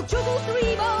 I'll juggle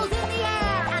 3 balls in the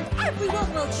air and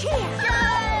everyone will cheer.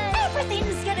 Yay!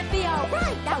 Everything's gonna be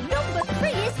alright now. Number 3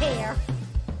 is here.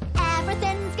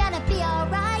 Everything's gonna be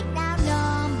alright now.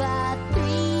 Number 3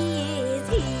 is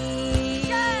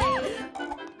here.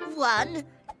 1,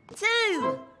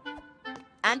 2.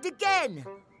 And again.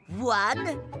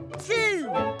 1, 2.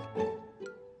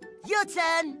 Your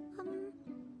turn.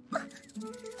 1.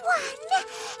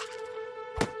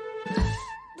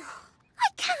 I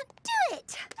can't do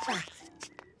it.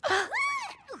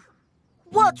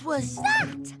 What was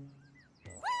that?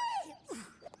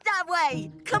 That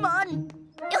way. Come on.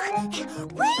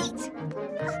 Wait!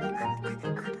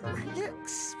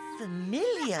 Looks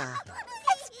familiar.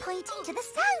 It's pointing to the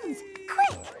sounds.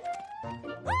 Quick!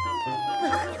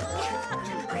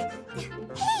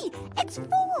 Hey, it's 4.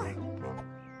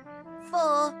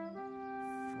 4.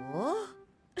 4?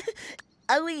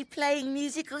 Are we playing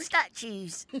musical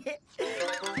statues? A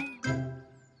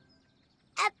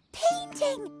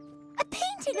painting! A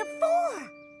painting of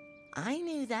 4! I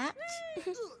knew that.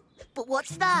 But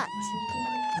what's that?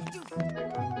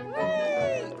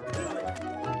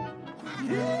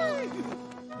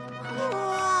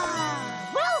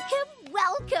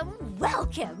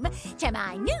 Welcome to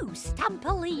my new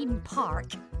Stampoline Park.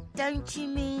 Don't you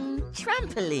mean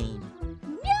trampoline?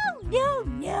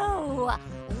 No.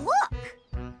 Look!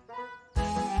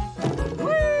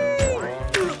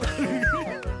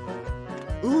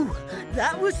 Ooh,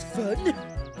 that was fun.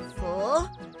 4?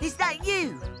 Is that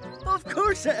you? Of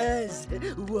course it is.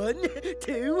 1,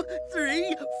 2,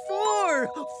 3, 4.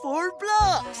 4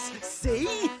 blocks. See?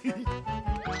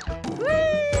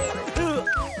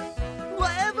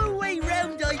 Whatever way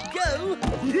round I go,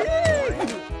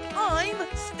 I'm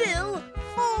still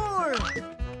 4.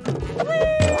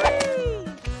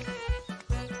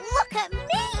 Look at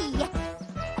me!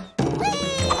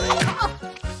 Whee!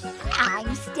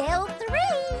 I'm still 3.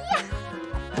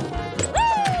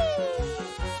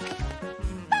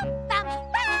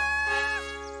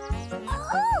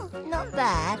 Oh, not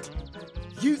bad.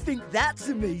 You think that's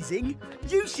amazing?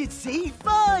 You should see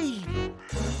 5.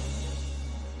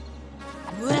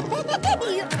 5?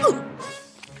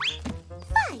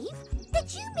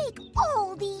 Did you make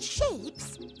all these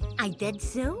shapes? I did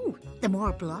so. The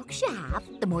more blocks you have,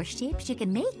 the more shapes you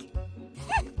can make.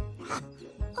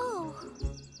 Oh,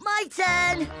 My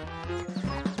turn.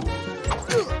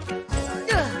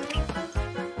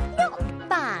 not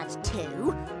bad,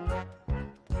 2.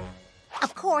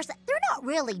 Of course, they're not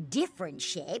really different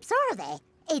shapes, are they?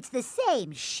 It's the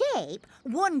same shape,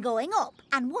 one going up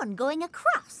and one going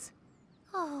across.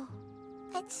 Oh,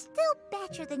 it's still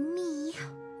better than me.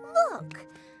 Look.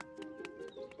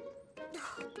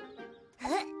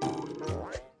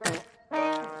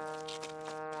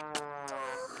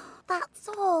 That's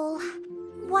all.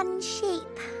 One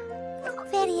shape. Not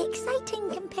very exciting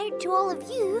compared to all of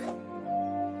you.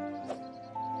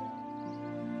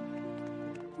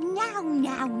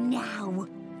 Now.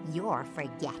 You're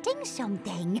forgetting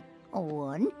something.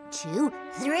 1, 2,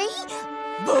 3.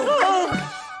 Boom!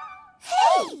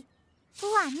 Hey!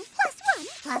 1 plus 1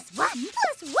 plus 1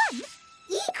 plus 1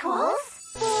 equals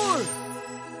 4.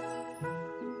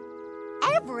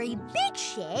 Every big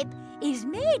shape is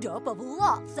made up of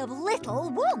lots of little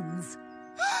ones.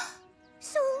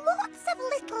 So lots of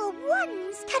little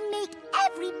ones can make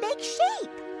every big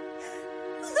shape.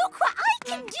 Look what I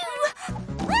can do!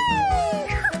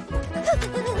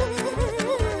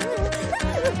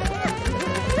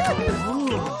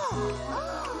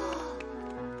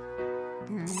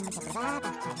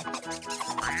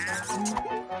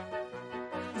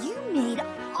 You made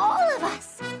all of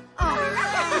us!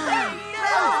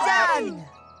 Well done!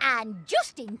 And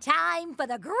just in time for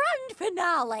the grand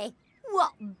finale.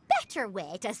 What better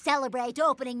way to celebrate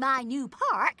opening my new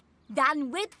park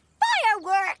than with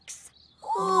fireworks?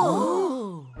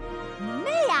 Oh.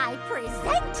 May I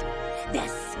present the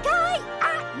Sky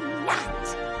at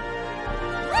Night?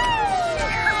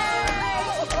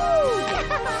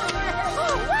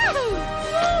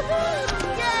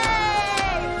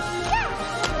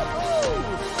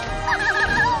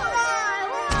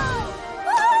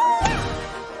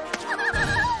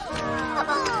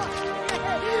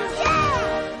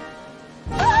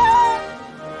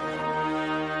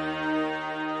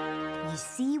 You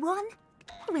see one?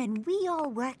 When we all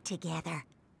work together,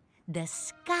 the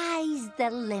sky's the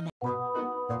limit.